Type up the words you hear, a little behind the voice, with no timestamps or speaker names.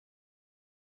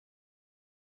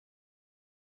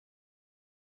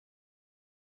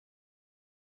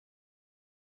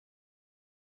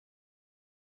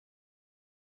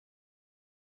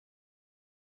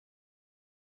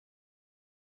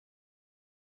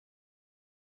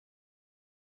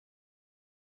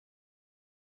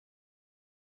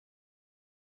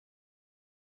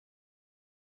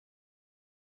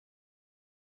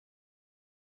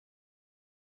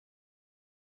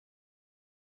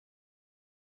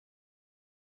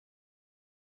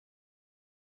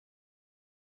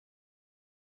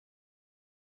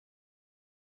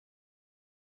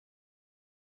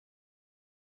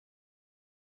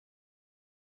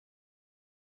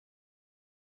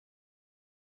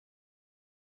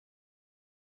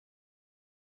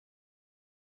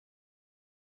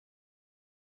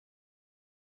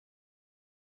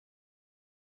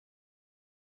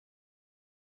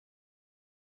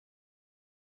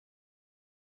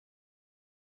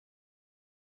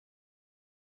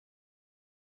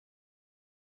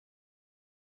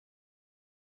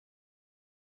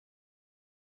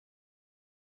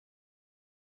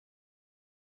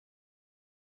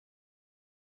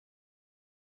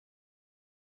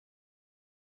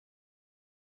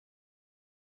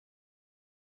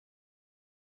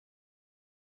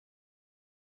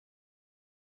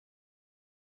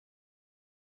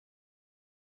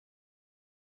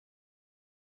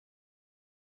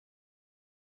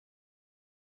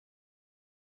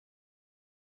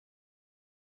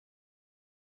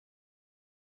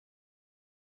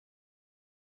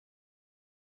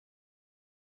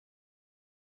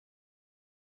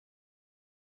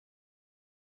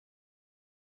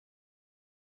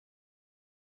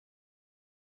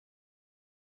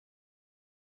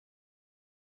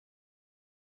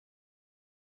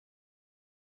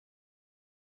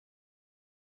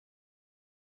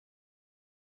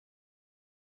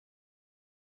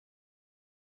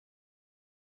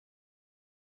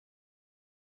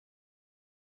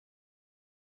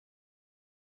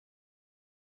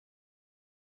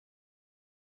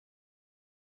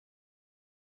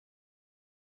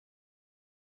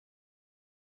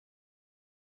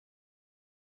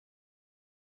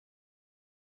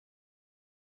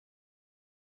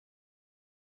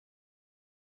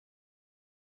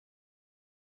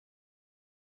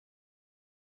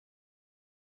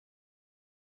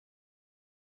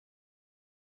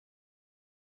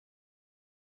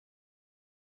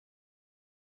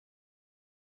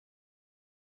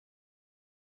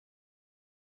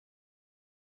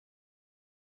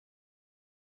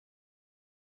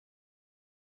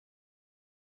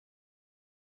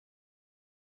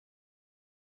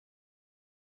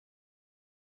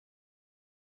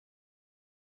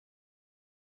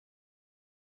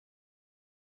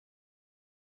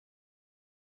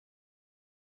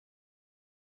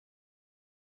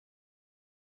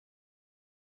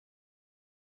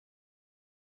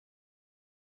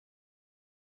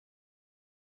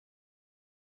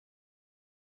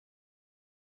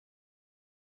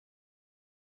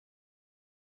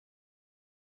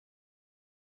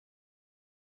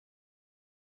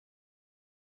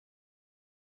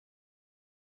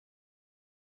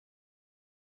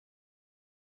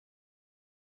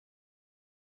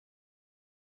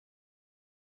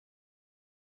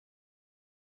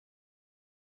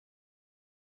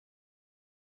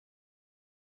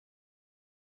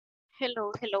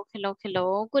Hello, hello, hello,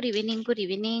 hello. Good evening, good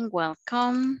evening.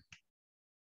 Welcome.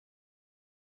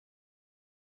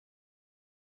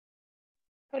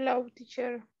 Hello,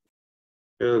 teacher.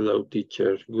 Hello,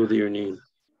 teacher. Good evening.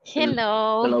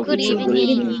 Hello, Hello, good teacher. Good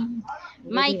evening. evening.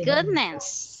 My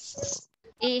goodness.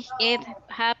 It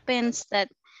happens that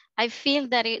I feel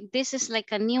that this is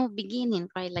like a new beginning,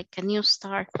 right? Like a new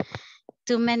start.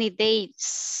 Too many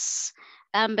dates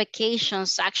and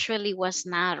vacations actually was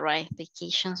not, right?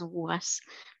 Vacations was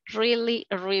really,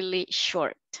 really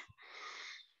short.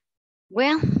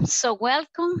 Well, so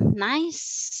welcome,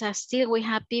 nice. Still we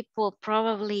have people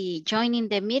probably joining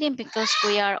the meeting because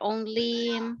we are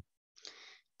only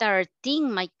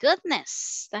 13, my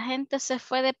goodness. La gente se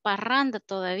fue de parranda,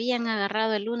 todavía han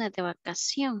agarrado el lunes de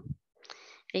vacación.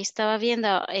 Ahí estaba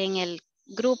viendo en el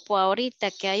grupo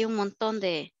ahorita que hay un montón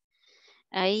de,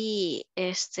 ahí,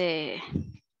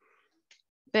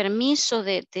 permiso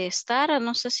de estar,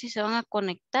 no sé si se van a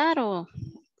conectar o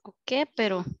qué,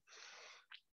 pero,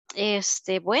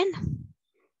 bueno.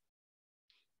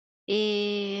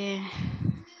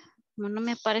 No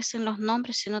me aparecen los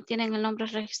nombres, si no tienen el nombre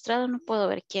registrado no puedo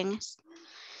ver quién es.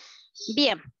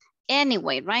 Bien,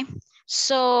 anyway, right?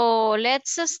 So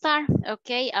let's start,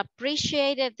 okay?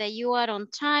 Appreciate it that you are on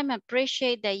time,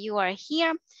 appreciate that you are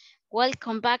here.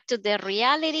 Welcome back to the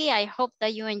reality. I hope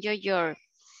that you enjoy your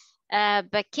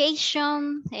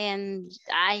vacation, and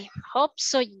I hope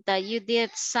so that you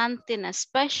did something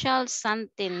special,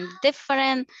 something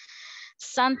different,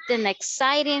 something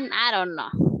exciting. I don't know.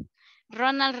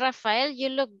 Ronald Rafael, you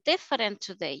look different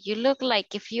today. You look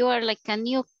like if you are like a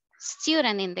new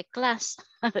student in the class.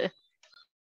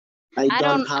 I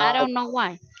don't know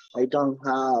why. I don't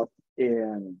have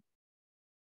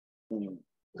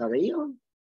cabello.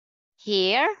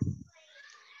 Here?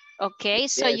 Okay,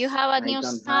 so Yes, you have a new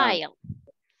style.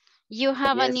 You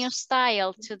have a new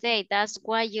style today. That's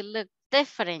why you look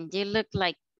different. You look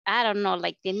like, I don't know,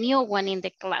 like the new one in the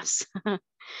class.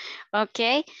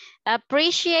 Okay,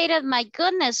 appreciate it. My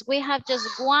goodness, we have just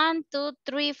 1, 2,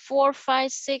 3, 4,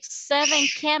 5, 6, 7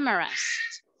 cameras.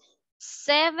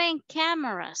 7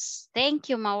 cameras. Thank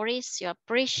you, Mauricio.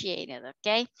 Appreciate it.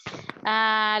 Okay,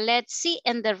 let's see.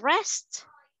 And the rest,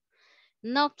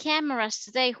 no cameras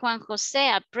today. Juan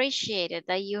Jose, appreciate it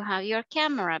that you have your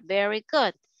camera. Very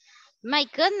good. My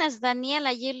goodness,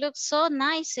 Daniela, you look so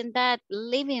nice in that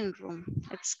living room.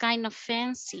 It's kind of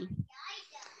fancy.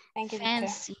 Thank you,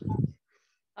 Fancy.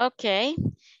 Okay,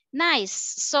 nice.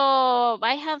 So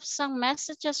I have some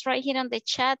messages right here on the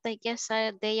chat. I guess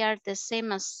they are the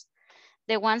same as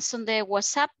the ones on the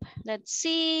WhatsApp. Let's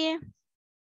see.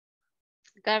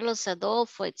 Carlos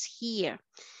Adolfo, it's here.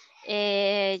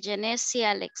 Genesia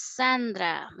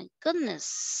Alexandra, my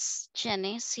goodness.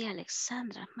 Genesia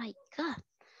Alexandra, my God.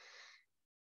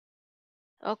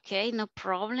 Okay, no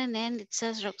problem. And it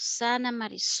says Roxana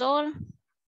Marisol.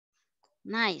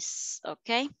 Nice,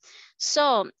 okay.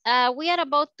 So we are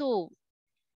about to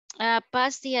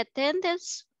pass the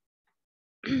attendance.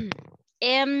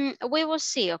 And we will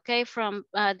see, okay, from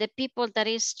the people that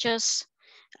is just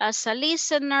as a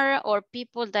listener or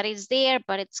people that is there,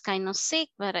 but it's kind of sick,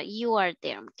 but you are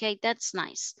there, okay, that's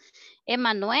nice.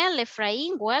 Emmanuel,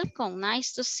 Efraín, welcome,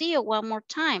 nice to see you one more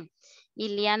time.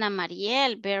 Iliana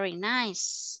Mariel, very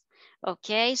nice.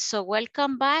 Okay, so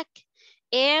welcome back.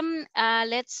 And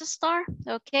let's start,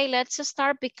 okay, let's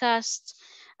start because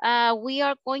we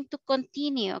are going to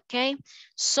continue, okay?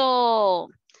 So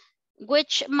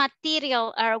which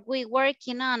material are we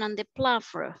working on the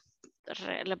platform?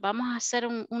 Le vamos a hacer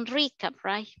un recap,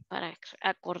 right? Para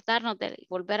acordarnos de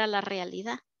volver a la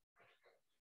realidad.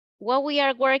 What we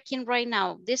are working right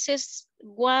now, this is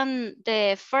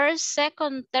the first,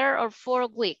 second, third, or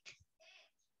fourth week.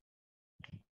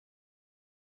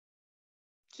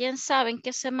 ¿Quién sabe en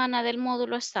qué semana del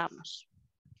módulo estamos?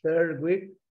 Third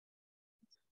week.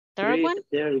 Third one?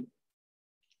 Third.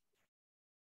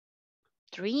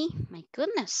 3, my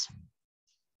goodness.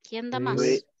 ¿Quién da más?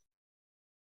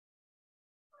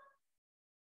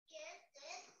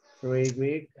 3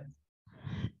 week.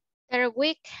 Third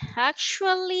week,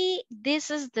 actually, this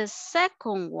is the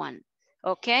second one,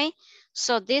 okay?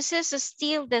 So this is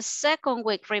still the second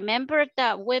week. Remember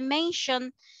that we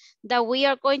mentioned that we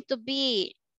are going to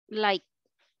be like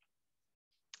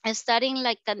starting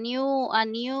like a new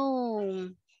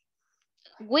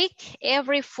week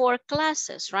every 4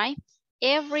 classes, right?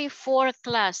 Every 4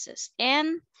 classes.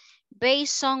 And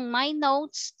based on my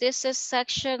notes, this is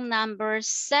section number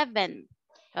 7.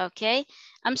 Okay,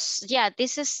 yeah,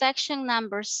 this is section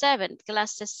number 7,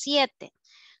 clase 7.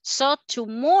 So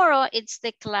tomorrow it's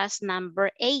the class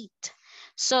number 8.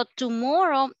 So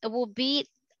tomorrow will be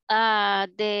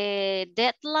the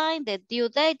deadline, the due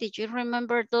date. Did you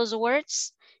remember those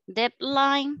words?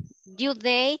 Deadline, due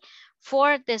date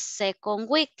for the second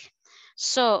week.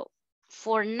 So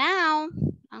for now,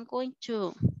 I'm going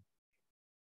to,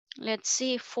 let's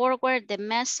see, forward the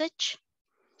message.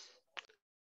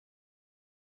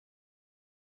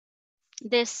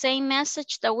 The same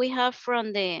message that we have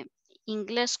from the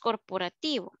Inglés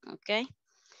Corporativo, okay?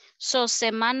 So,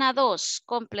 semana 2,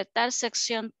 completar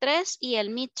sección 3 y el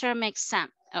midterm exam,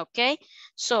 okay?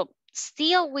 So,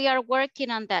 still we are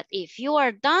working on that. If you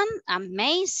are done,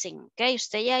 amazing, okay?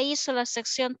 Usted ya hizo la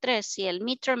sección 3 y el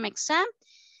midterm exam,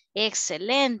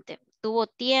 excelente. Tuvo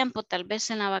tiempo, tal vez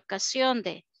en la vacación,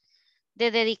 de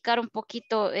dedicar un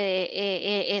poquito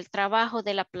el trabajo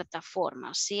de la plataforma.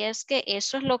 Así es que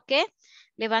eso es lo que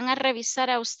le van a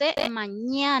revisar a usted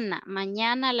mañana.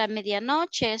 Mañana a la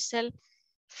medianoche es el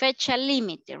fecha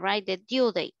límite, right? The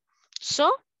due date.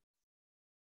 So,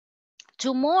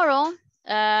 tomorrow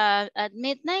at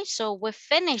midnight, so we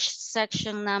finish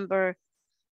section number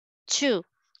 2,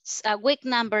 week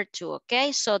number 2,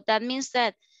 okay? So that means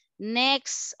that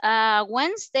next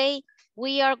Wednesday,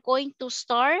 we are going to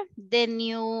start the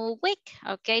new week,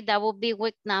 okay? That will be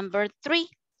week number 3.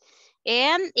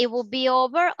 And it will be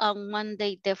over on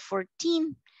Monday the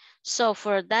 14th. So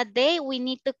for that day, we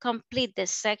need to complete the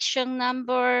section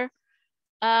number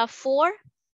 4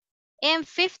 and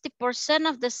 50%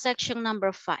 of the section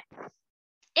number 5.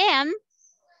 And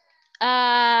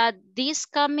this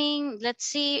coming, let's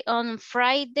see, on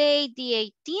Friday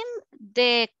the 18th,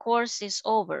 the course is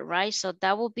over, right? So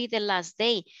that will be the last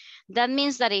day. That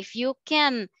means that if you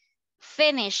can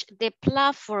finish the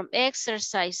platform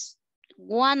exercise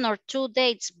 1 or 2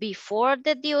 days before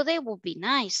the due date, will be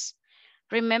nice.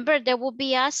 Remember, they will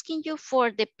be asking you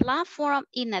for the platform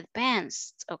in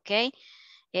advance, okay?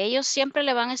 Ellos siempre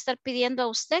le van a estar pidiendo a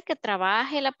usted que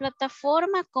trabaje la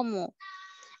plataforma como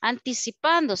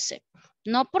anticipándose.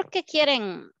 No porque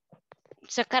quieren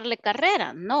sacarle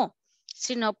carrera, no,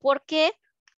 sino porque,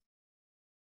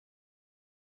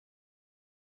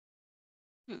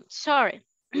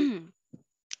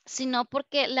 sino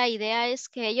porque la idea es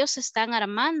que ellos están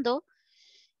armando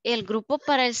el grupo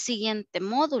para el siguiente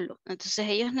módulo. Entonces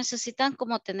ellos necesitan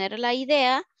como tener la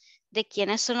idea de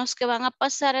quiénes son los que van a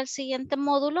pasar al siguiente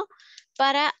módulo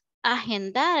para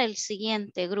agendar el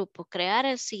siguiente grupo, crear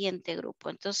el siguiente grupo.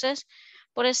 Entonces,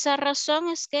 por esa razón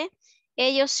es que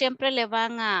ellos siempre le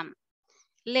van a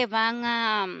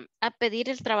pedir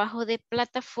el trabajo de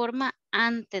plataforma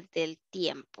antes del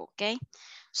tiempo, ¿ok?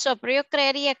 So, pero yo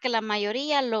creería que la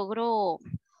mayoría logró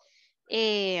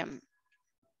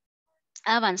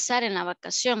avanzar en la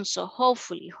vacación. So,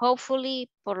 hopefully,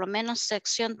 por lo menos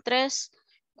sección 3,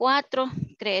 4,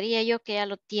 creería yo que ya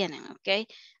lo tienen, ¿ok?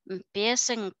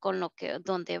 Empiecen con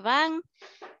donde van.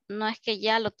 No es que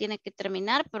ya lo tiene que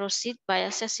terminar, pero sí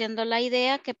váyase haciendo la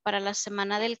idea que para la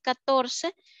semana del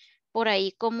 14, por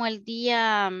ahí como el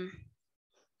día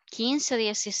 15,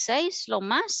 16, lo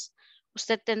más,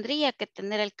 usted tendría que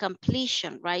tener el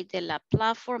completion, right, de la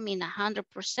platform in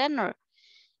 100% or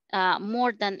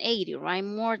more than 80, right,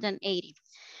 more than 80.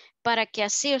 Para que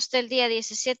así usted el día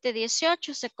 17,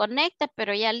 18 se conecta,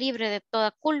 pero ya libre de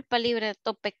toda culpa, libre de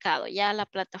todo pecado, ya la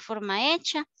plataforma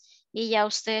hecha y ya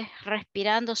usted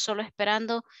respirando, solo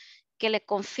esperando que le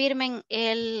confirmen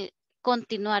el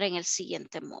continuar en el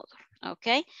siguiente módulo,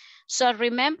 okay? So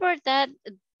remember that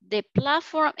the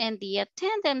platform and the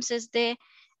attendance is the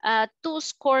 2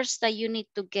 scores that you need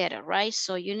to get, right?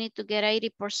 So you need to get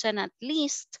 80% at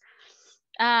least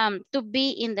to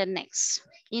be in the next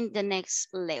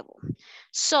level.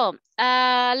 So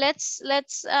let's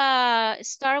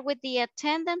start with the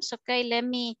attendance. Okay, let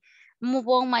me move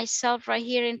on myself right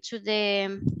here into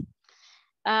the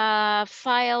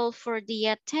file for the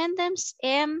attendance,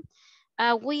 and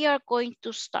we are going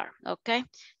to start. Okay,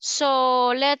 so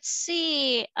let's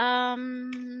see.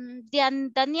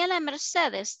 Daniela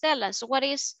Mercedes, tell us what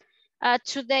is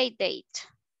today date.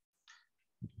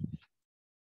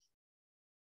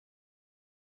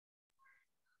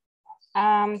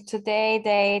 Today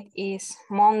date is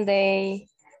Monday,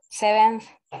 7th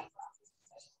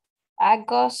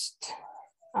August,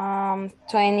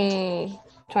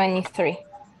 2023.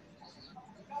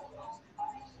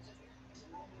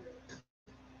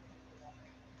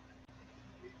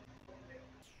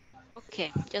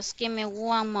 Okay, just give me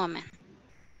one moment.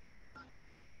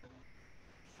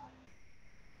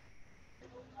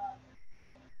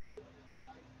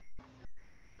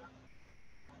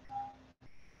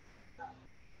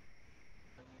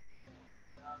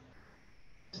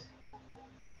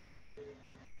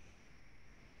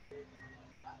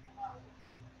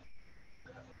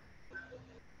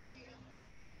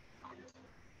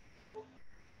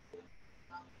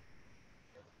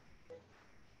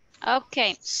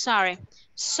 Okay, sorry.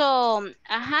 So,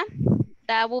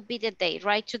 that will be the day,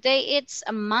 right? Today it's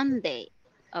a Monday,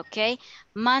 okay?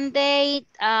 Monday,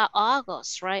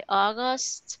 August, right?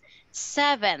 August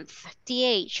 7th,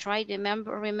 TH, right?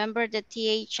 Remember the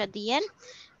TH at the end?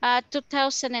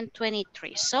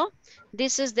 2023. So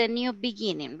this is the new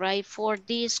beginning, right, for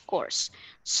this course.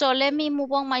 So let me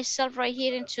move on myself right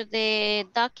here into the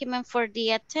document for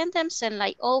the attendance. And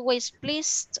like always,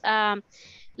 please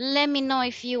let me know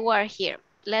if you are here.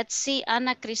 Let's see,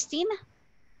 Ana Cristina.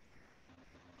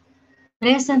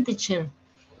 Present, teacher.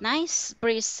 Nice.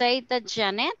 Briseida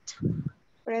Janet.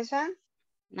 Present.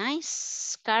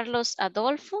 Nice. Carlos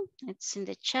Adolfo. It's in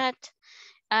the chat.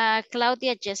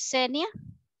 Claudia Yesenia.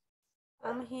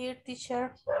 I'm here,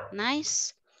 teacher.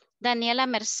 Nice. Daniela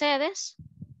Mercedes.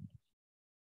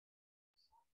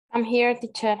 I'm here,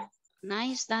 teacher.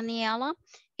 Nice, Daniela.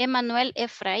 Emanuel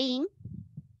Efraín.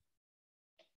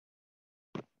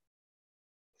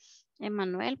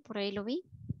 Emanuel, por ahí lo vi.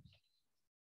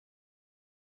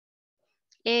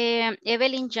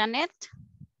 Evelyn Janet.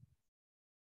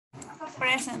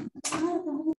 Present.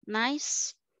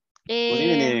 Nice. Good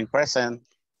evening, present.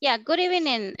 Yeah, good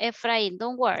evening, Efraín.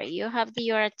 Don't worry, you have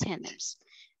your attendance.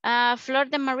 Flor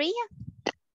de María.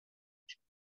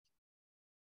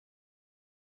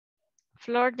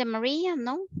 Flor de María,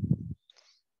 no.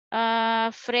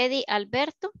 Freddy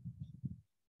Alberto.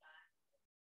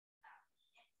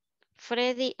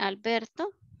 Freddy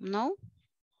Alberto, no.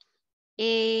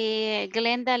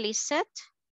 Glenda Lisette.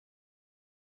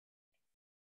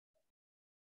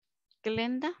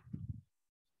 Glenda.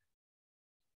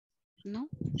 No.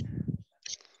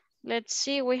 Let's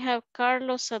see, we have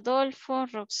Carlos Adolfo,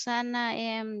 Roxana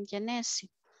M. Genesi.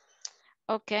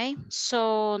 Okay,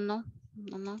 so no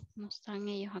están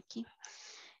ellos aquí.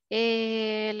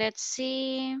 Let's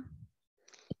see.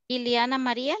 Iliana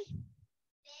Mariel.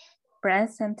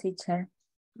 Present, teacher.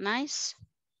 Nice.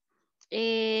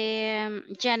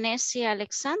 Janesi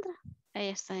Alexandra. Ahí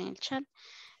está en el chat.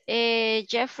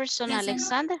 Jefferson Present.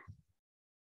 Alexander.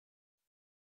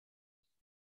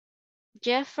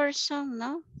 Jefferson,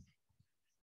 no.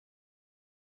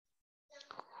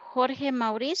 Jorge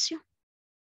Mauricio.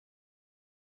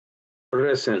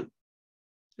 Present.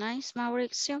 Nice,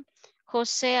 Mauricio.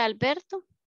 José Alberto.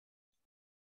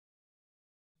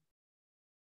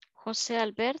 José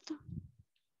Alberto.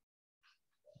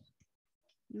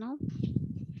 No.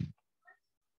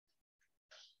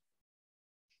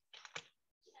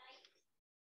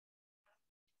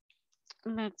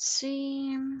 Let's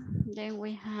see. Then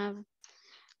we have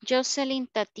Jocelyn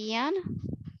Tatiana.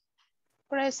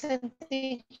 Present,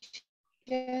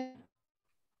 teacher.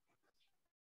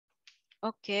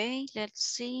 Okay, let's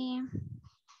see.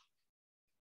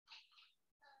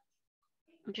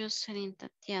 Jocelyn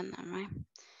Tatiana,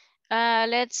 right?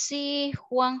 Let's see.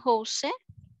 Juan Jose.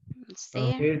 It's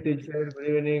there. Here, teacher. Good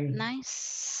evening.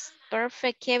 Nice.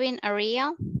 Perfect. Kevin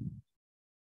Ariel.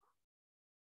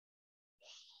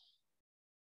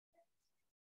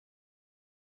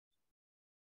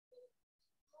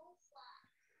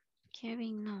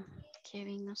 Kevin, no.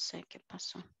 Kevin, no sé qué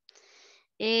pasó.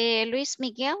 Luis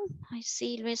Miguel. I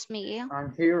see Luis Miguel.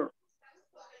 I'm here.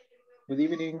 Good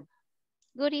evening.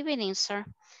 Good evening, sir.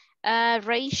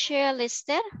 Rachel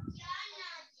Esther.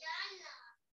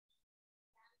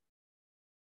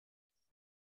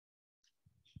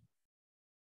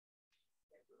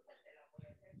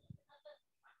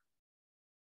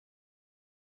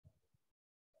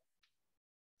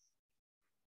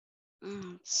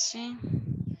 Let's see.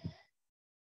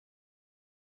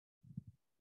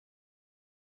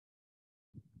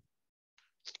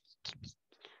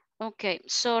 Okay,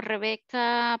 so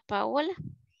Rebecca Paola.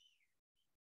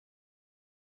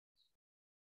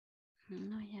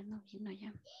 No, ya no vino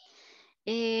ya.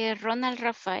 Ronald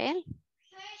Rafael.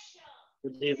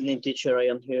 Good evening, teacher. I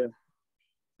am here.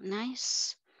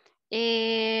 Nice.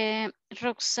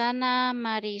 Roxana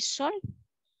Marisol.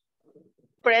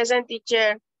 Present,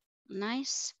 teacher.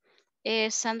 Nice.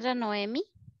 Sandra Noemi.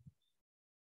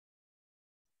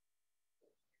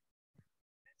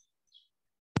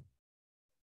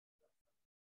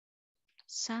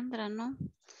 Sandra, no.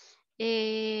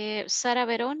 Sara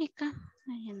Verónica.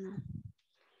 Ay, no.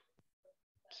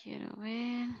 Quiero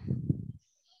ver.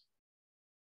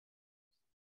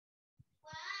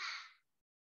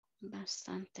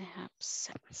 Bastante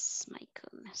absence, my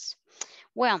goodness.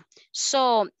 Well,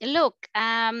 so look,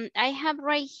 I have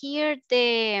right here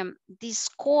the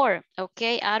score,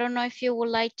 okay? I don't know if you would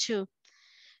like to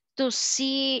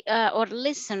see or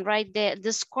listen, right?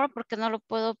 The score, porque no lo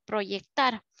puedo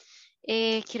proyectar.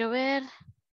 Quiero ver.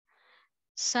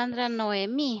 Sandra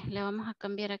Noemí. Le vamos a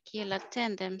cambiar aquí el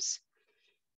attendance.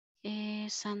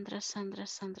 Sandra.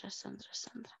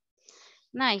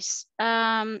 Nice.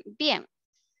 Bien.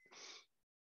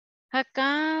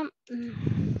 Acá,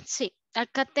 sí.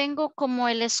 Acá tengo como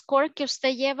el score que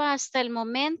usted lleva hasta el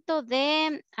momento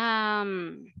de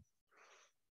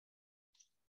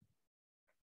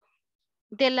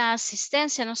la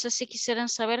asistencia. No sé si quisieran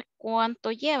saber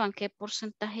cuánto llevan, qué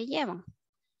porcentaje llevan.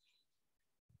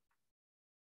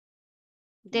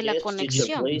 De la Yes, teacher,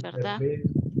 conexión, please. ¿verdad?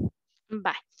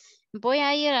 Va. Voy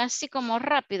a ir así como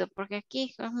rápido porque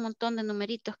aquí hay un montón de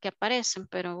numeritos que aparecen,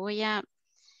 pero voy a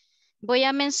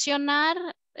mencionar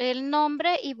el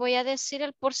nombre y voy a decir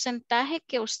el porcentaje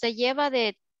que usted lleva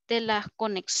de las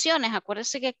conexiones.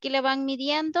 Acuérdese que aquí le van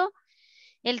midiendo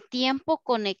el tiempo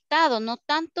conectado, no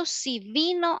tanto si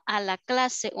vino a la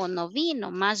clase o no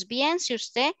vino, más bien si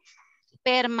usted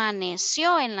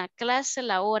permaneció en la clase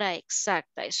la hora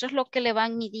exacta. Eso es lo que le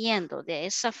van midiendo. De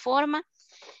esa forma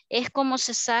es como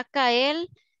se saca el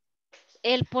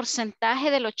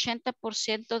porcentaje del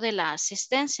 80% de la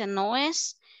asistencia. No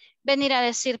es venir a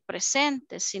decir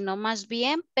presente, sino más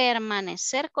bien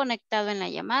permanecer conectado en la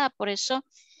llamada. Por eso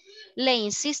le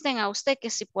insisten a usted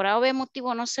que si por A o B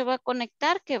motivo no se va a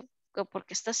conectar, que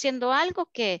porque está haciendo algo,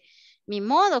 que ni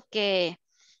modo que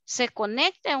se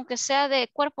conecte, aunque sea de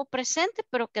cuerpo presente,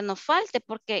 pero que no falte,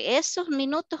 porque esos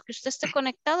minutos que usted esté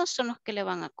conectado son los que le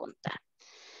van a contar.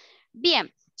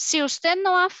 Bien, si usted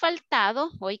no ha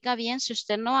faltado, oiga bien, si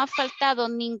usted no ha faltado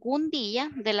ningún día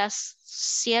de las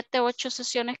 7, 8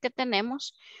 sesiones que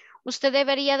tenemos, usted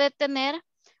debería de tener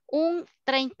un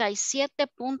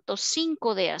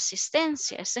 37.5 de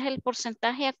asistencia. Ese es el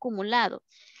porcentaje acumulado.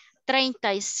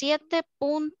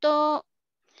 37.50.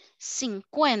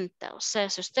 O sea,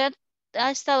 si usted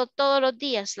ha estado todos los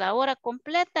días la hora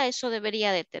completa, eso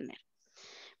debería de tener.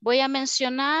 Voy a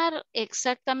mencionar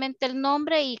exactamente el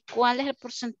nombre y cuál es el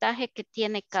porcentaje que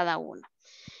tiene cada uno.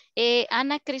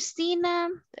 Ana Cristina,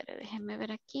 déjeme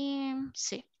ver aquí.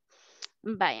 Sí,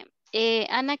 vaya.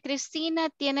 Ana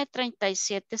Cristina tiene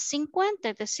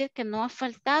 37.50, es decir, que no ha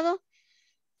faltado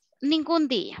ningún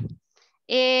día.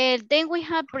 Then we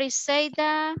have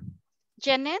Briseida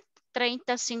Janet,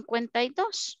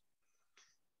 30.52.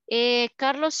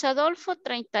 Carlos Adolfo,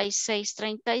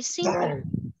 36.35.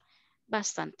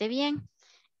 Bastante bien.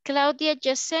 Claudia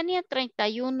Yesenia,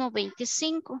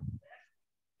 31.25.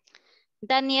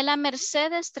 Daniela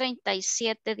Mercedes,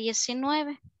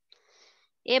 37.19.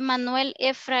 Emanuel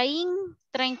Efraín,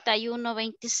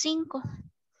 31.25.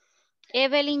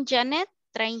 Evelyn Janet,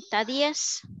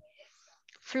 30.10.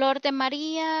 Flor de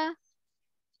María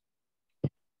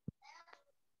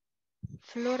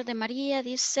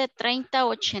dice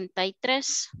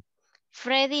 30.83.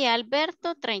 Freddy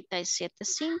Alberto,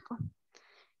 37.5.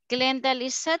 Glenda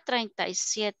Lisset,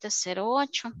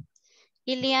 37.08.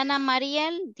 Iliana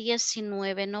Mariel,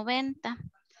 19.90.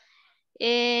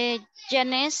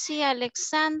 Janesi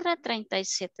Alexandra,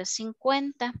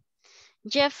 37.50.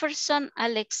 Jefferson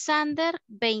Alexander,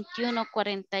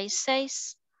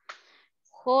 21.46.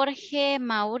 Jorge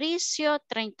Mauricio,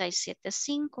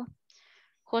 37.5.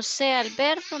 José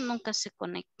Alberto, nunca se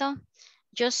conectó.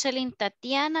 Jocelyn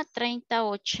Tatiana,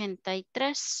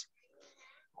 30.83.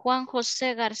 Juan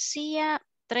José García,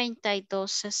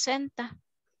 32.60.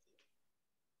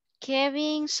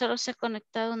 Kevin solo se ha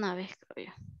conectado una vez, creo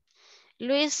yo.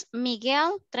 Luis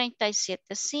Miguel,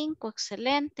 37.5,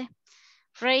 excelente.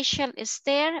 Rachel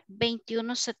Esther,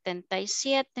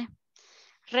 21.77.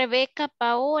 Rebeca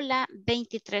Paola,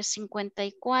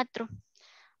 23.54.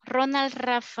 Ronald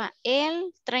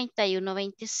Rafael,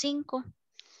 31.25.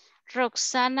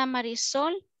 Roxana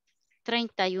Marisol,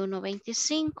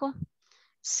 31.25.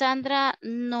 Sandra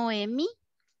Noemí,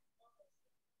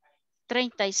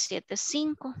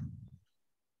 37.5.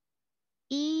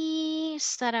 Y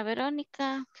Sara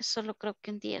Verónica, que solo creo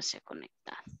que un día se ha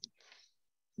conectado.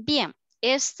 Bien,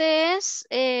 este es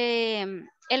el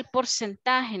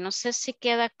porcentaje. No sé si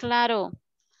queda claro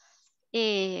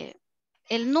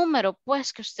el número,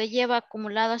 pues, que usted lleva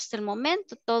acumulado hasta el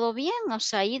momento. ¿Todo bien? O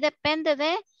sea, ahí depende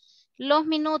de los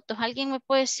minutos. Alguien me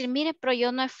puede decir, mire, pero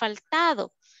yo no he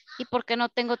faltado. ¿Y por qué no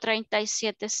tengo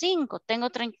 37.5? Tengo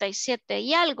 37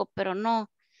 y algo, pero no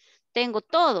tengo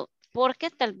todo. Porque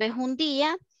tal vez un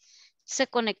día se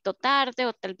conectó tarde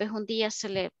o tal vez un día se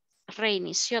le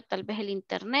reinició, tal vez el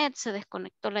internet, se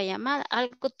desconectó la llamada,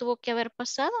 algo tuvo que haber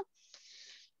pasado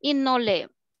y no le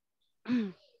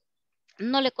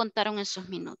contaron esos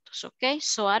minutos, ¿ok?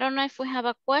 So I don't know if we have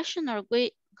a question or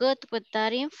we good with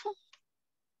that info.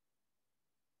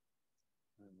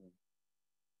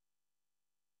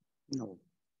 No.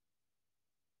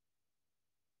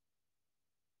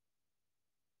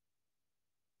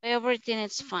 Everything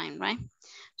is fine, right?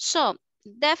 So,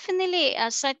 definitely,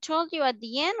 as I told you at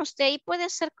the end, usted ahí puede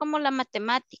hacer como la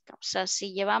matemática. O sea,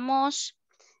 si llevamos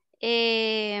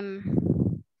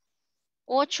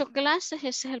 8 clases,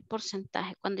 ese es el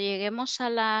porcentaje. Cuando lleguemos a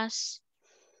las,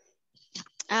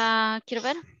 quiero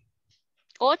ver,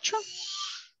 8,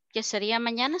 que sería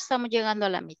mañana, estamos llegando a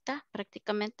la mitad,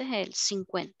 prácticamente es el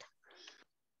 50.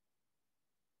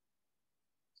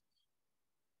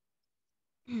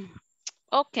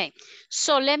 Okay,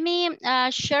 so let me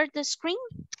share the screen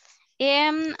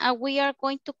and we are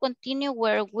going to continue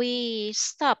where we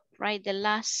stopped, right? The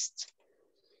last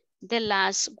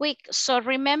week. So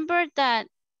remember that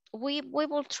we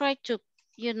will try to,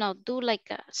 you know, do like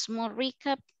a small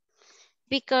recap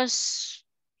because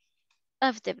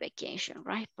of the vacation,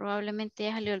 right? Probablemente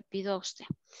ya le olvidó a usted.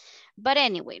 But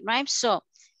anyway, right? So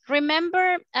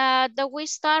remember that we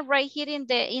start right here in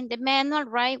the manual,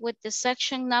 right? With the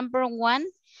section number 1.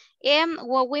 And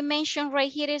what we mentioned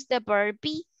right here is the verb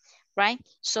be, right?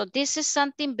 So this is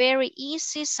something very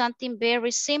easy, something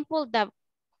very simple that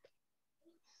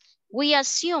we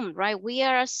assume, right? We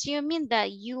are assuming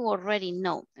that you already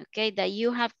know, okay? That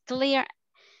you have clear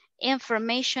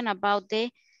information about the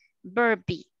verb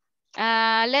be.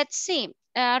 Let's see.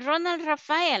 Ronald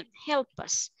Rafael, help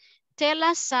us. Tell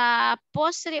us a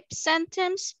positive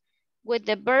sentence with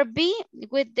the verb be,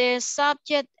 with the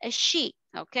subject she,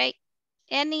 okay?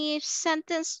 Any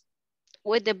sentence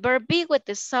with the verb be, with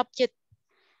the subject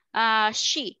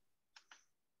she.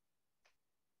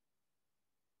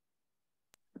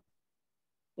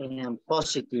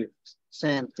 Positive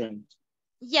sentence.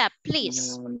 Yeah,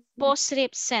 please.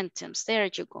 Positive sentence. There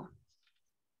you go.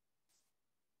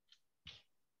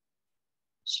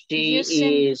 She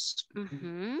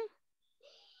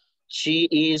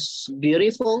is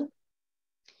beautiful.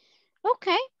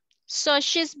 Okay, so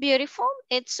she's beautiful.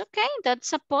 It's okay.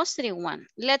 That's a positive one.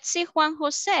 Let's see Juan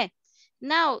Jose.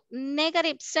 Now,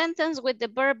 negative sentence with the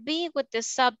verb be with the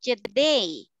subject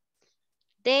they.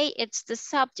 They, it's the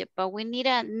subject, but we need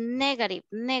a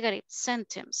negative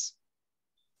sentence.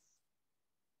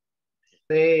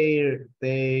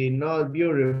 They not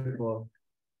beautiful.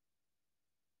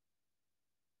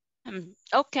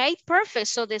 Okay, perfect.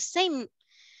 So the same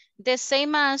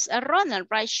as Ronald,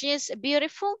 right? She is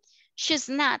beautiful. She's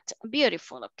not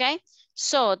beautiful, okay?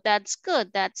 So that's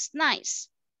good. That's nice.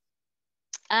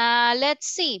 Let's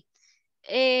see.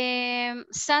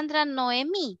 Sandra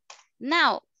Noemi.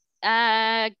 Now,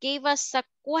 gave us a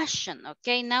question,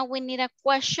 okay? Now we need a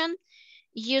question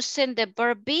using the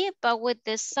verb be, but with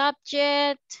the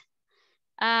subject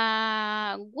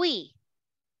we.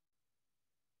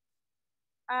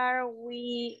 Are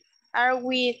we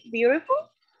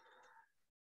beautiful?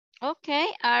 Okay,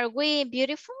 are we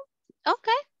beautiful?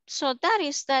 Okay, so that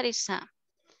is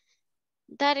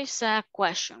a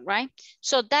question, right?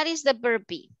 So that is the verb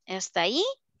be. ¿Está ahí?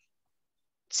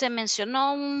 Se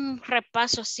mencionó un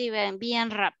repaso así bien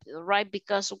rápido, right?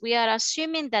 Because we are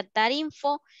assuming that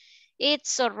info,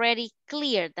 it's already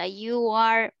clear, that you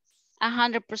are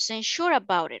 100% sure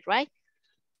about it, right?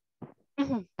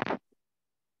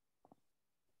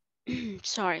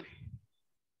 Sorry.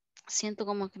 Siento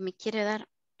como que me quiere dar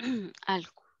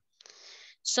algo.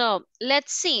 So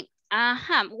let's see.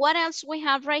 What else we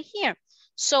have right here?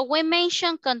 So we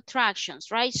mentioned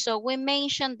contractions, right? So we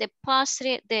mentioned the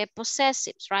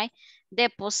possessives, right? The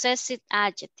possessive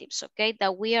adjectives, okay?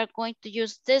 That we are going to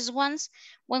use these ones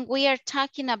when we are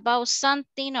talking about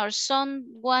something or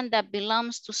someone that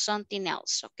belongs to something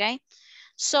else, okay?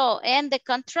 So, and the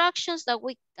contractions that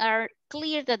we are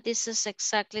clear that this is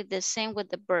exactly the same with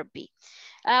the verb be.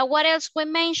 What else we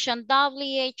mentioned?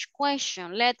 WH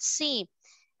question. Let's see.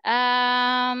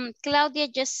 Claudia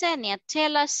Yesenia,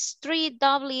 tell us 3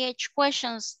 WH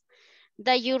questions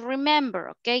that you remember,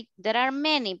 okay? There are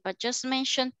many, but just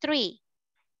mention 3.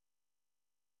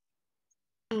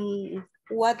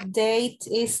 What date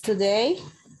is today?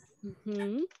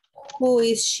 Mm-hmm. Who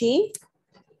is she?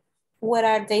 Where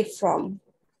are they from?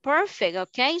 Perfect,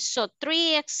 okay? So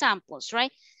 3 examples,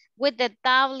 right? With the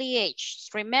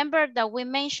WH. Remember that we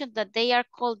mentioned that they are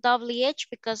called WH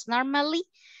because normally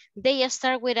they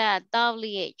start with a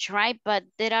WH, right? But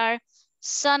there are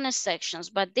some sections,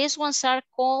 but these ones are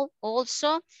called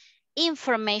also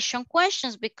information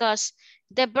questions because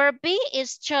the verb be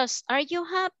is just, are you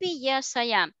happy? Yes, I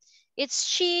am. Is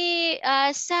she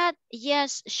sad?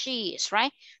 Yes, she is,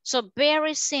 right? So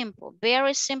very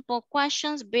simple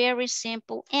questions, very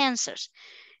simple answers.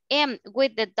 And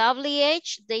with the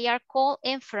WH, they are called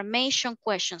information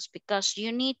questions because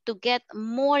you need to get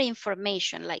more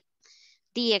information, like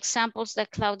the examples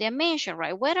that Claudia mentioned,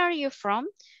 right? Where are you from?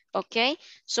 Okay,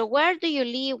 so where do you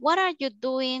live? What are you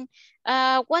doing?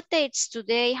 What date's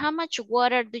today? How much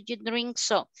water do you drink?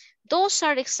 So those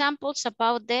are examples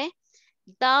about the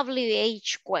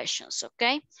WH questions,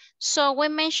 okay? So we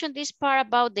mentioned this part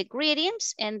about the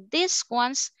greetings and these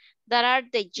ones that are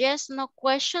the yes, no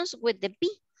questions with the B,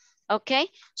 okay?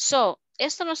 So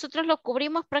esto nosotros lo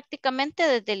cubrimos prácticamente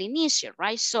desde el inicio,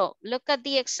 right? So look at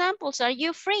the examples. Are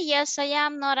you free? Yes, I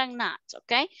am. Not, I'm not,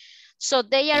 okay? So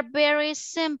they are very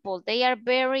simple. They are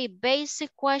very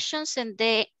basic questions and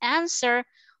the answer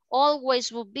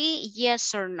always will be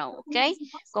yes or no, okay?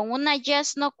 Con una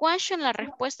yes, no question, la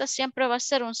respuesta siempre va a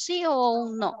ser un sí o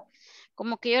un no.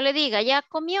 Como que yo le diga, ¿ya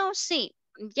comió? Sí.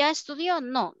 ¿Ya estudió?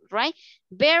 No, right?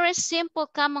 Very simple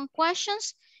common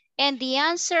questions and the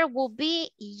answer will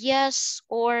be yes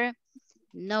or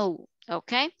no,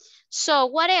 okay? So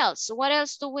what else? What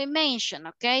else do we mention?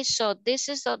 Okay, so this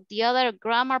is the other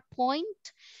grammar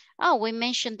point. Oh, we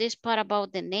mentioned this part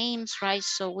about the names, right?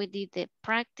 So we did the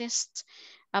practice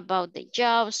about the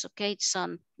jobs, okay?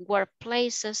 Some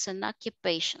workplaces and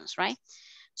occupations, right?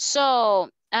 So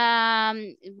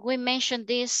we mentioned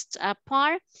this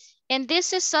part, and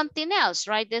this is something else,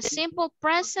 right? The simple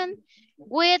present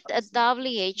with a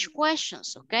WH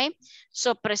questions, okay?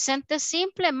 So presente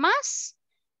simple más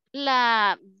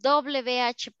la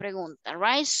WH pregunta,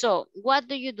 right? So what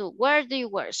do you do? Where do you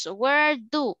work? So where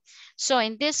do? So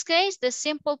in this case, the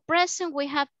simple present, we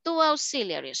have two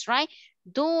auxiliaries, right?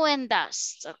 Do and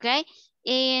does, okay?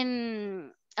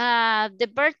 In the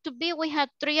verb to be, we have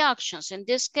three options. In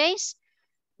this case,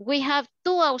 we have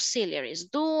two auxiliaries,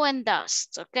 do and does,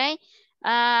 okay?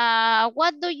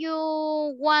 What do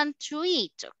you want to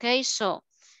eat? Okay, so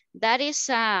that is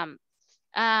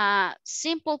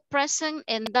simple present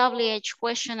and WH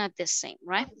question at the same,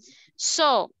 right?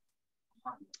 So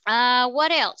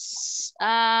what else?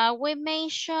 We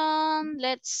mentioned,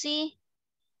 let's see.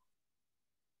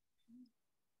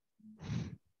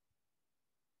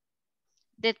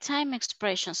 The time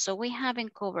expression, so we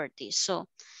haven't covered this. So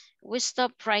we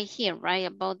stop right here, right?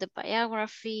 About the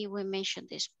biography, we mentioned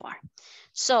this part.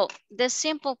 So the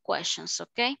simple questions,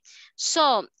 okay?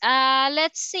 So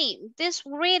let's see, this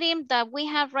reading that we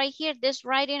have right here, this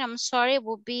writing, I'm sorry,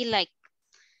 will be like,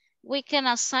 we can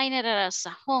assign it as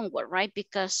a homework, right?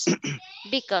 Because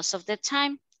of the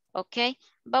time, okay?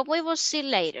 But we will see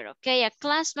later, okay? A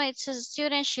classmate is a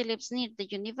student, she lives near the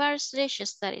university, she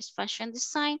studies fashion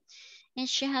design, and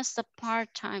she has a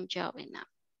part-time job in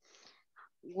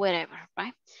whatever,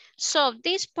 right? So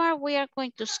this part we are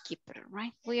going to skip it,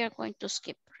 right? We are going to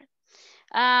skip it.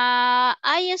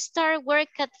 I start work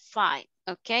at 5,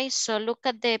 okay? So look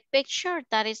at the picture,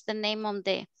 that is the name on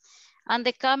the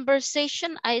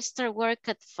conversation. I start work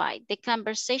at 5. The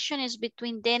conversation is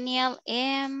between Daniel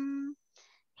and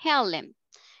Helen.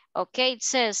 Okay, it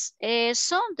says,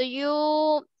 so do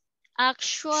you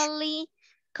actually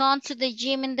come to the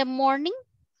gym in the morning?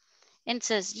 And it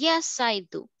says, yes, I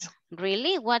do.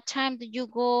 Really? What time do you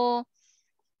go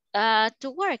to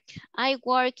work? I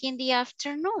work in the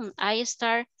afternoon. I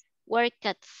start work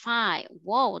at 5.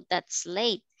 Whoa, that's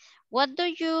late. When do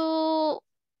you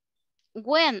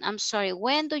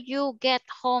get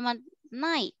home at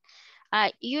night?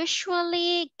 I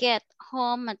usually get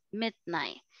home at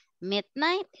midnight.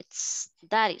 Midnight,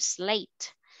 that is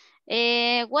late.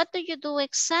 What do you do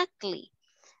exactly?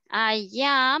 I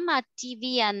am a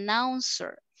TV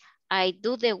announcer. I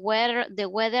do the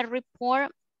weather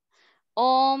report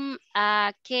on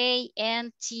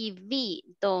KNTV.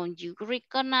 Don't you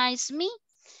recognize me?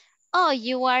 Oh,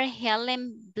 you are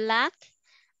Helen Black.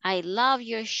 I love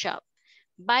your shop.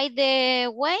 By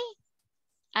the way,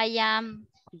 I am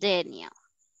Daniel.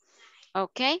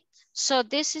 Okay, so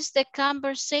this is the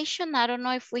conversation. I don't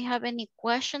know if we have any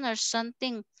question or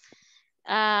something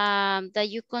that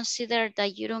you consider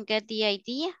that you don't get the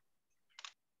idea.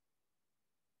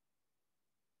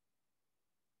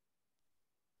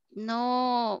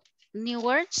 No, new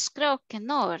words, creo que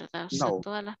no, ¿verdad? O sea, No.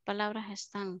 todas las palabras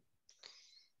están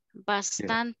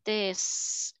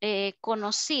bastantes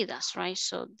conocidas, right?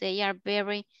 So they are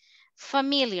very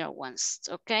familiar ones,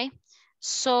 okay?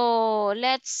 So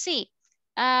let's see.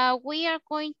 We are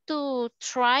going to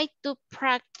try to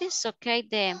practice, okay,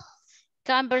 the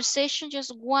conversation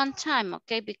just one time,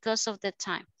 okay, because of the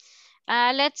time.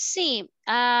 Let's see.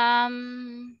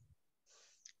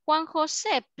 Juan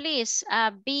Jose, please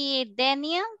be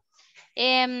Daniel.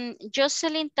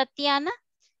 Jocelyn Tatiana,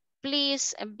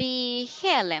 please be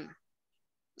Helen.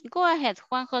 Go ahead,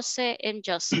 Juan Jose and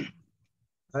Jocelyn.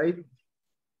 Right.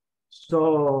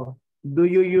 So, do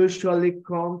you usually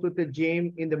come to the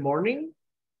gym in the morning?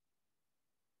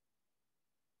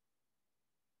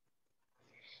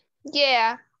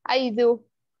 Yeah, I do.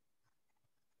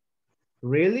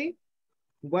 Really?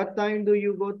 What time do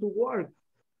you go to work?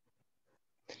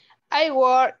 I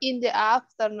work in the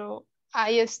afternoon.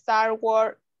 I start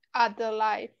work at the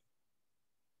light.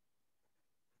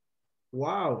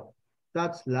 Wow,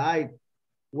 that's light.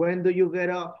 When do you get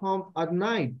home at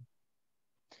night?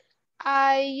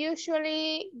 I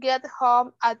usually get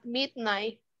home at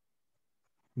midnight.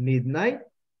 Midnight?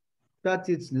 That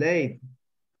is late.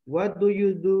 What do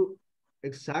you do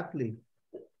exactly?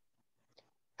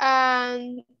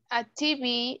 And a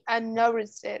TV and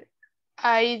notice.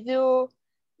 I do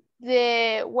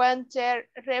the winter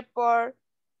report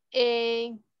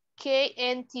in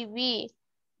KNTV.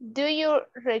 Do you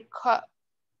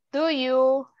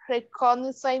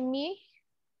recognize me?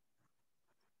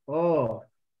 Oh,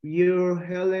 you're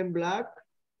Helen Black?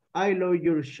 I love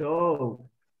your show.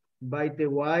 By the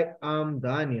way, I'm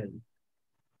Daniel.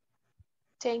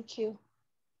 Thank you.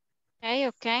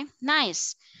 Okay,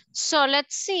 nice. So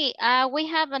let's see, we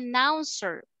have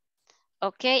announcer.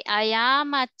 Okay, I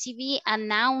am a TV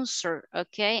announcer.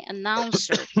 Okay,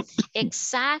 announcer.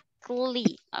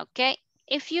 Exactly. Okay,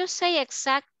 if you say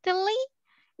exactly,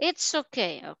 it's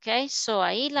okay. Okay, so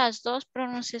ahí las dos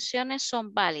pronunciaciones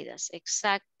son válidas.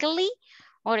 Exactly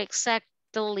or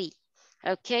exactly.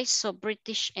 Okay, so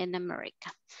British and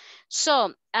America.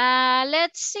 So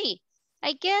let's see.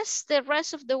 I guess the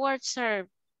rest of the words are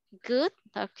good.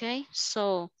 Okay,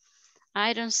 so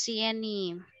I don't see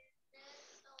any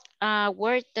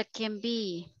word that can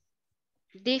be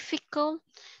difficult.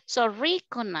 So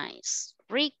recognize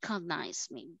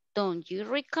me. Don't you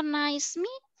recognize me?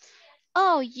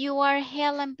 Oh, you are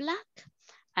Helen Black.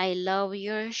 I love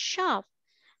your shop.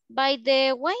 By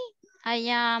the way, I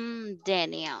am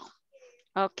Daniel.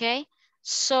 Okay,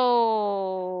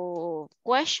 so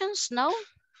questions? No?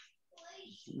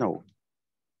 No.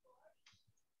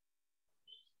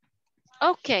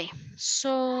 Okay,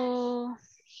 so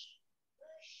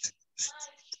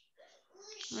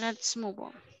let's move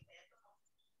on.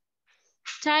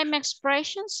 Time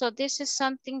expression. So this is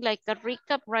something like a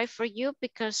recap, right, for you,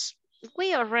 because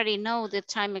we already know the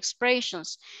time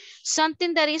expressions.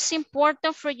 Something that is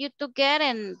important for you to get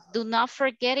and do not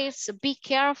forget is be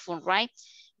careful, right?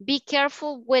 Be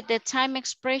careful with the time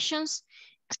expressions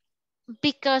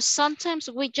because sometimes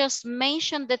we just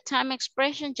mention the time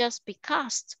expression just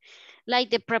because, like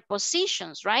the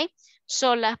prepositions, right?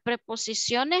 So las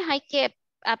preposiciones hay que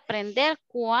aprender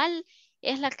cuál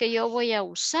es la que yo voy a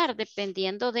usar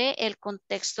dependiendo del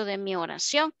contexto de mi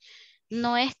oración.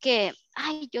 No es que,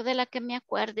 ay, yo de la que me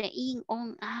acuerde, in,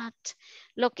 on, at,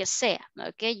 lo que sea,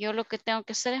 ¿ok? Yo lo que tengo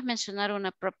que hacer es mencionar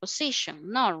una preposition,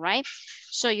 no, right?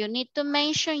 So you need to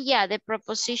mention, yeah, the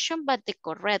preposition, but the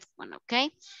correct one,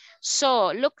 okay?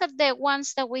 So look at the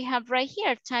ones that we have right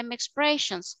here, time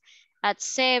expressions. At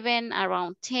 7,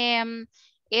 around 10,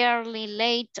 early,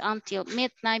 late, until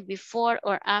midnight, before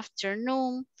or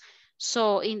afternoon.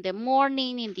 So in the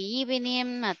morning, in the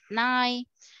evening, at night.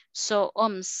 So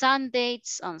on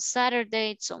Sundays, on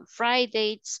Saturdays, on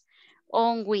Fridays,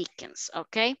 on weekends,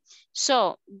 okay?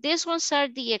 So these ones are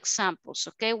the examples,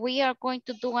 okay? We are going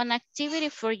to do an activity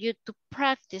for you to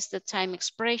practice the time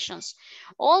expressions.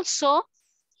 Also,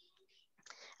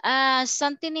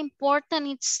 something important,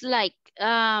 it's like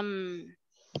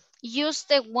use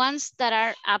the ones that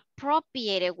are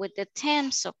appropriated with the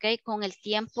tense, okay? Con el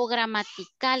tiempo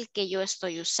gramatical que yo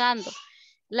estoy usando.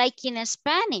 Like in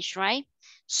Spanish, right?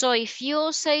 So if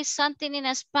you say something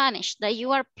in Spanish that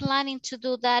you are planning to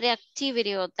do that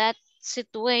activity or that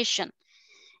situation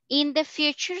in the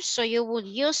future, so you will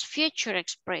use future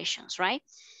expressions, right?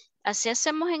 Así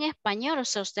hacemos en español, o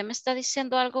sea, usted me está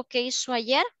diciendo algo que hizo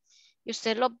ayer y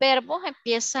usted los verbos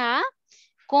empieza a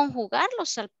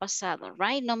conjugarlos al pasado,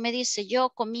 right? No me dice yo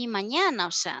comí mañana,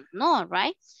 o sea, no,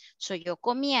 right? So yo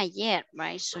comí ayer,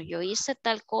 right? So yo hice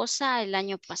tal cosa el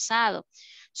año pasado.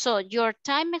 So your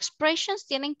time expressions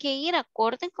tienen que ir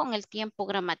acorde con el tiempo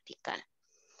gramatical.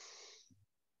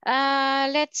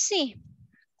 Let's see.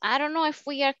 I don't know if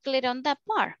we are clear on that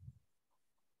part.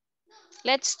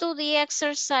 Let's do the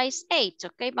exercise 8,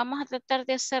 okay? Vamos a tratar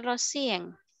de hacerlo así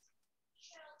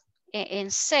en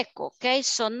seco, okay?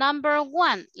 So number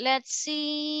 1, let's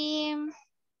see.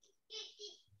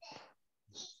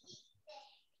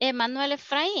 Emmanuel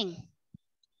Efraín.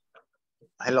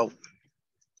 Hello.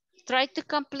 Try to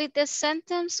complete the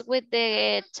sentence with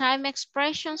the time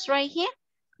expressions right here.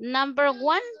 Number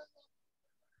 1.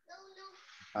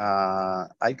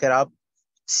 I get up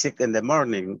 6 in the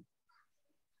morning.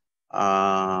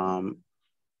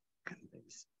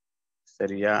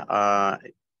 Sería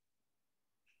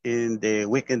in the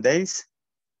weekend days.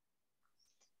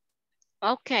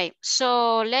 Okay,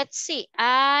 so let's see.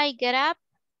 I get up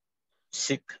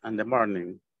 6 in the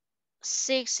morning.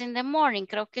 6 in the morning.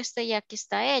 Creo que este ya aquí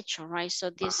está hecho, right? So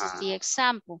this is Ajá. the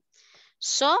example.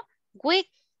 So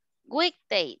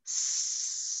weekdays.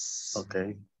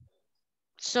 Okay.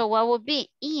 So what would be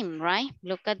in, right?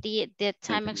 Look at the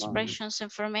time the morning. expressions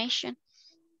information.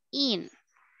 In,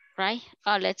 right?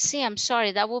 Oh, let's see. I'm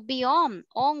sorry. That would be on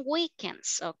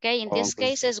weekends. Okay. In this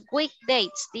case, it's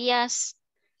weekdays, días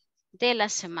de la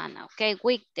semana. Okay.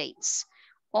 Weekdays,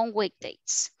 on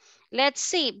weekdays. Let's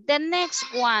see. The next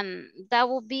one, that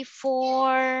would be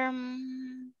for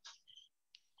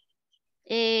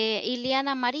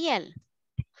Iliana Mariel.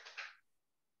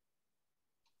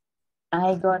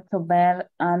 I go to bed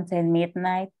until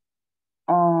midnight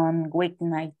on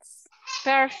weeknights.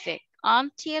 Perfect.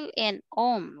 Until and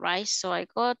on, right? So I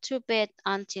go to bed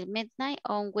until midnight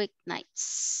on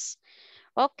weeknights.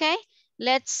 Okay,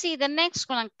 let's see the next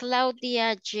one,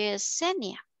 Claudia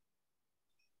Yesenia.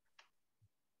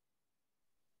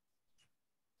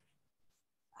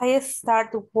 I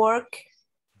start work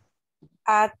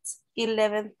at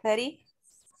 11:30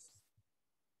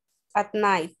 at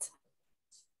night.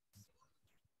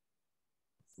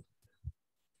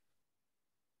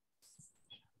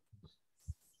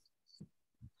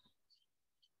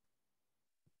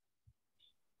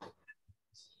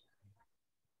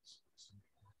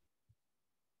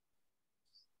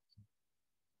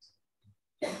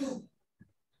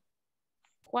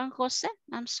 Juan José,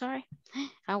 I'm sorry.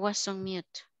 I was on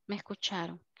mute. Me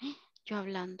escucharon. Yo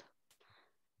hablando.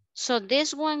 So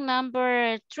this one,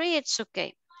 number 3, it's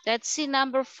okay. Let's see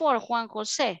number 4, Juan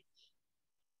José.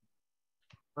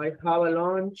 I have a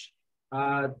lunch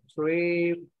at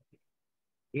 3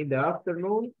 in the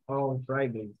afternoon on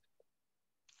Friday.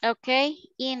 Okay,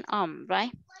 in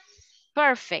right?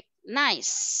 Perfect,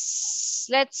 nice.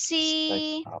 Let's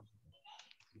see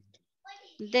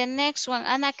the next one,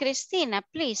 Ana Cristina,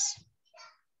 please.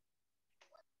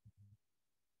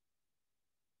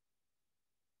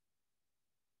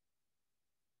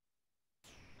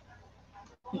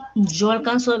 Yo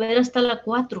alcanzo a ver hasta la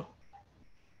 4.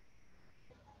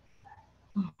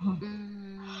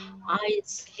 I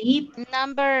sleep.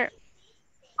 Number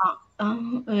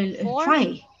 4.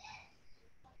 5.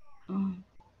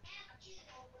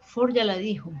 4 ya la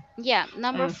dijo. Yeah,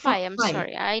 number 5, I'm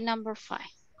sorry. Number 5.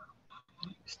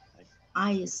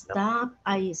 I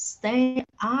stay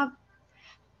up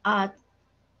at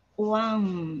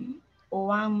 1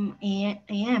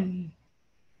 a.m.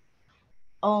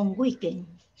 on weekend.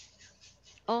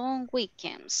 On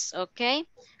weekends, okay?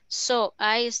 So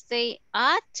I stay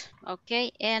at,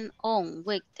 okay, and on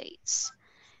weekdays.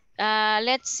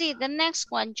 Let's see the next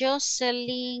one,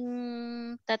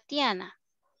 Jocelyn Tatiana.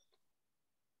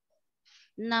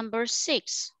 Number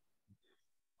 6.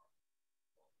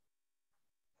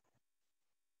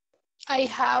 I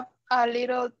have a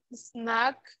little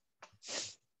snack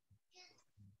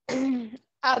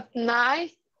at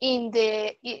night in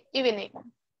the evening.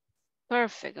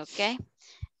 Perfect, okay?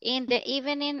 In the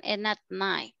evening and at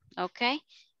night, okay?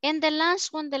 And the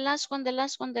last one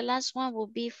will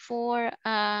be for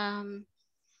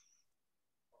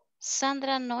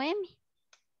Sandra Noemi.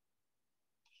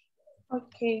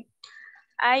 Okay.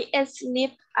 I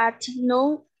sleep at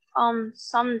noon on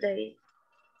Sunday.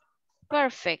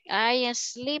 Perfect. I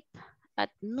sleep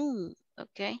at noon,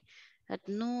 okay? At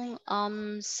noon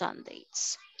on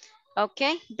Sundays.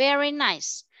 Okay, very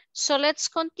nice. So let's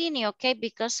continue, okay?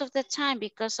 Because of the time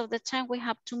we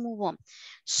have to move on.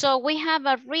 So we have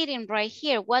a reading right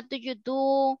here. What do you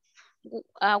do?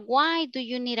 Why do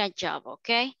you need a job,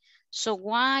 okay? So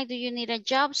why do you need a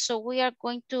job? So we are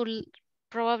going to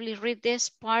probably read this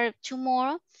part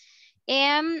tomorrow.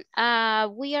 And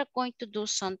we are going to do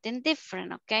something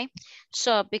different, okay?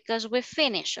 So because we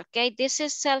finish, okay? This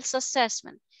is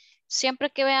self-assessment. Siempre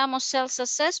que veamos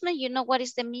self-assessment, you know what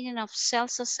is the meaning of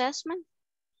self-assessment?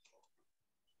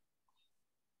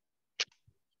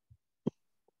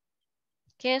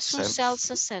 ¿Qué es un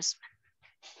self-assessment?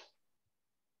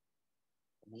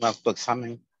 Un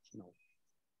autoexamen. No.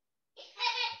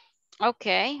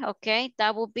 Okay,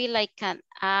 that would be like an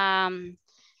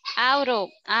auto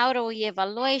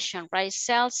evaluation, right?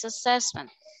 Self-assessment,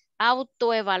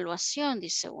 autoevaluación,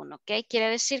 dice uno, ¿ok?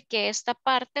 Quiere decir que esta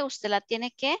parte usted la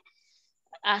tiene que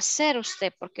hacer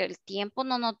usted, porque el tiempo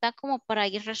no nos da como para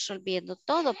ir resolviendo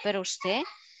todo, pero usted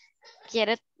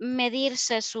quiere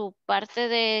medirse su parte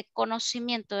de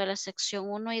conocimiento de la sección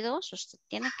 1 y 2, usted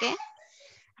tiene que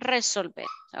resolver,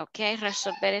 ¿ok?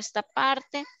 Resolver esta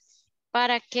parte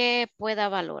para que pueda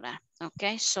valorar,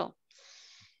 ¿ok? So,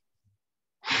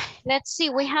 Let's see,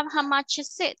 we have how much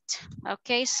is it?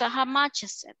 Okay, so how much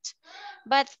is it?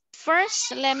 But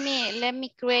first, let me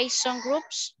create some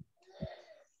groups.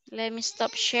 Let me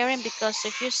stop sharing because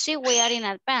if you see, we are in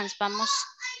advance. Vamos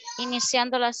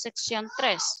iniciando la sección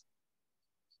 3.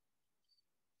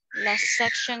 La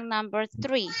section number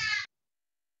 3.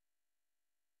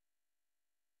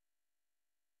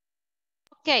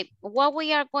 Okay, what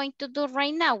we are going to do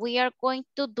right now, we are going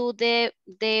to do the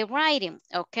writing,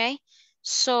 okay?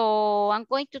 So I'm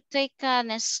going to take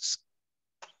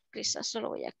quizás solo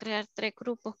voy a crear 3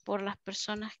 grupos por las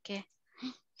personas que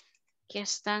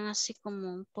están así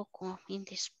como un poco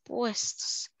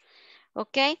indispuestos.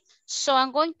 Okay, so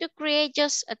I'm going to create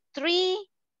just 3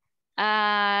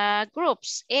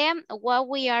 groups. And what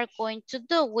we are going to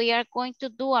do, we are going to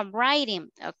do a writing,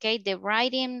 okay? The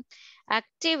writing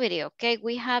activity, okay?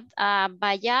 We have a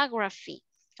biography,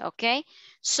 okay?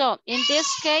 So in this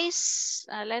case,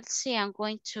 let's see, I'm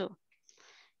going to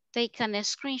take a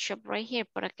screenshot right here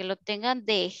para que lo tengan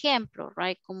de ejemplo,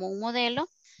 right? Como un modelo,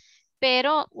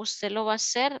 pero usted lo va a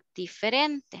hacer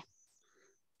diferente.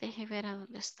 Deje ver a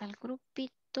dónde está el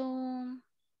grupito.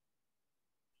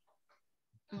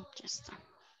 Aquí está.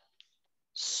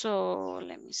 So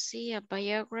let me see, a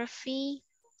biography.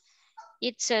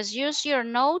 It says use your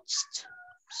notes.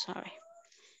 Sorry.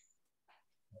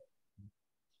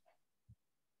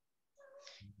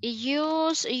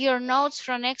 Use your notes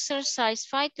from exercise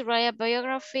 5 to write a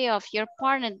biography of your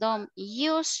partner. Don't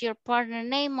use your partner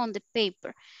name on the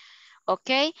paper.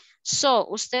 Okay. So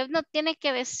usted no tiene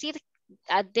que decir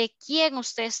de quién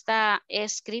usted está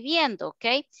escribiendo.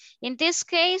 Okay. In this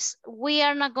case, we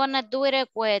are not gonna do it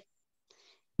with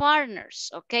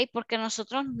partners, ¿ok? Porque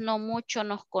nosotros no mucho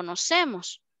nos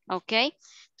conocemos, ¿ok?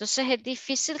 Entonces es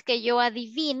difícil que yo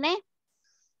adivine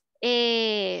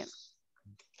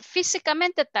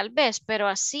físicamente tal vez, pero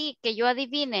así que yo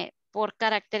adivine por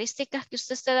características que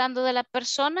usted esté dando de la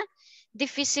persona,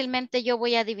 difícilmente yo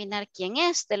voy a adivinar quién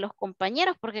es de los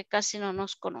compañeros porque casi no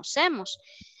nos conocemos.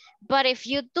 But if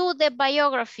you do the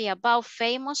biography about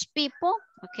famous people,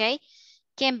 ¿ok?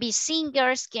 Can be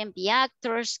singers, can be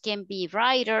actors, can be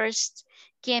writers,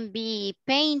 can be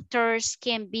painters,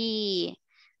 can be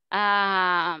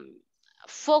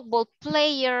football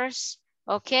players,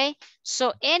 okay?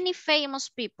 So any famous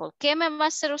people. ¿Qué me va a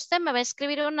hacer usted? Me va a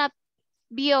escribir una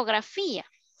biografía.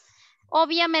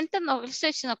 Obviamente no estoy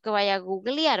diciendo que vaya a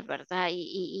googlear, ¿verdad?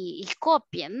 Y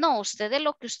copien. No, usted de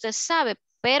lo que usted sabe,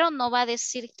 pero no va a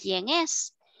decir quién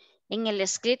es. En el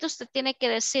escrito usted tiene que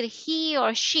decir he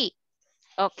or she.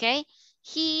 Okay,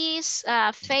 he is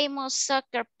a famous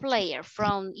soccer player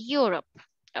from Europe.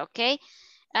 Okay,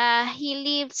 he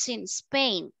lives in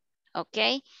Spain.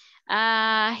 Okay,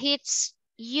 he's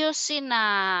using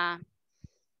a,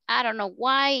 I don't know,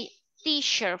 white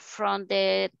t-shirt from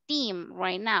the team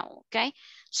right now. Okay,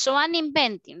 so I'm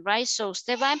inventing, right? So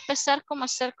usted va a empezar como a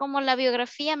hacer como la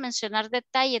biografía, mencionar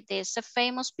detalles de ese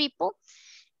famous people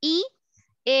y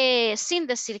sin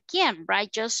decir quién, right?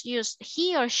 Just use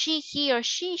he or she,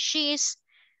 she is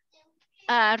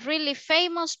really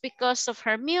famous because of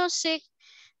her music.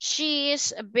 She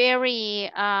is very,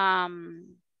 I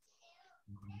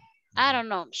don't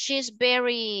know, she's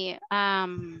very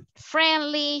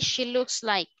friendly. She looks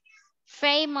like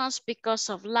famous because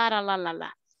of la, la, la, la,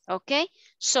 la. Ok,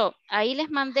 so ahí les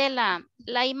mandé la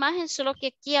imagen, solo que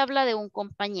aquí habla de un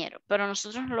compañero, pero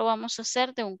nosotros no lo vamos a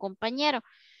hacer de un compañero.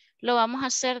 Lo vamos a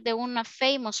hacer de una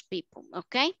famous people,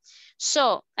 okay?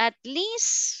 So, at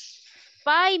least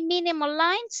 5 minimum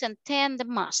lines and 10 the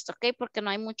must, okay? Porque no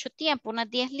hay mucho tiempo, unas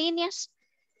 10 líneas.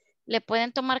 Le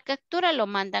pueden tomar captura y lo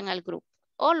mandan al grupo.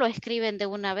 O lo escriben de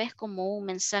una vez como un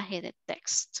mensaje de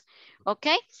text,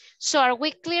 okay? So, are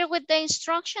we clear with the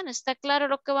instruction? ¿Está claro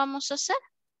lo que vamos a hacer?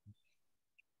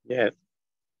 Yes.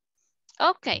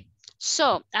 Okay.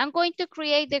 So, I'm going to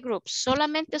create the groups.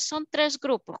 Solamente son 3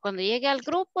 grupos. Cuando llegue al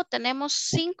grupo tenemos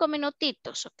 5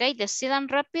 minutitos, ¿ok? Decidan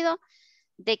rápido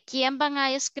de quién van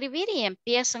a escribir y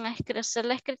empiezan a hacer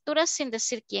la escritura sin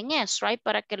decir quién es, right?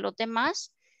 Para que los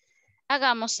demás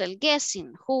hagamos el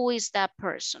guessing. Who is that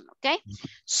person, ¿ok?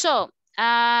 So,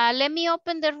 let me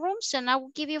open the rooms and I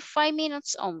will give you 5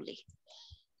 minutes only.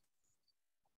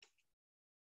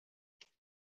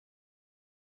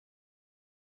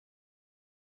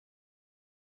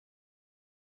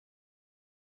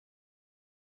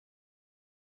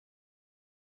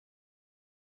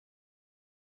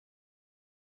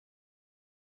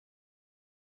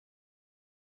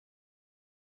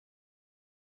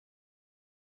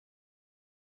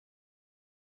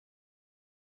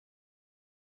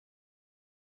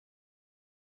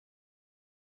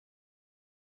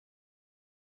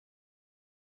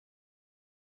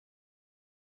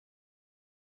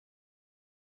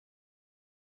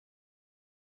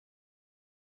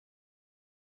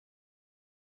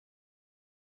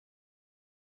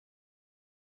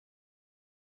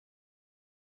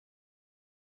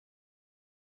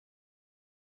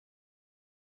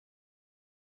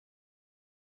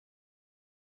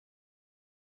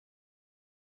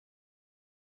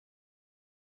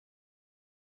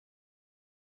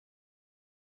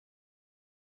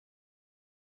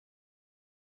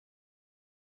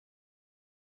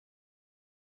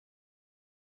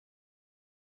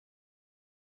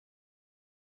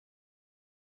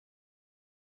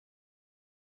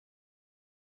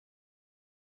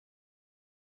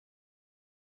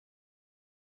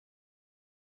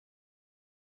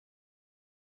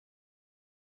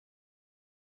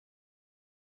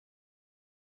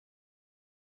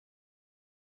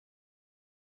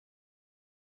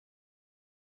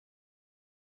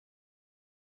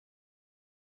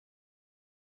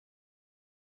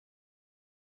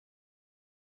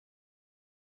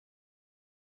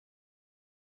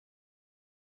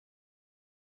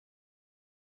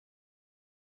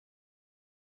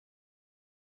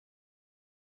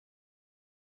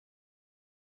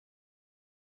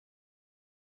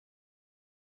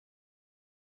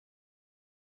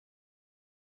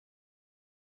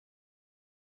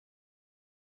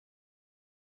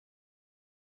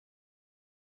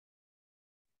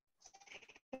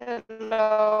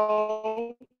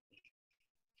 Hello.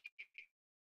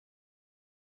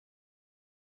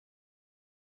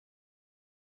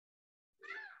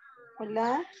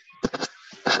 Hola.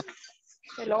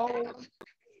 Hello.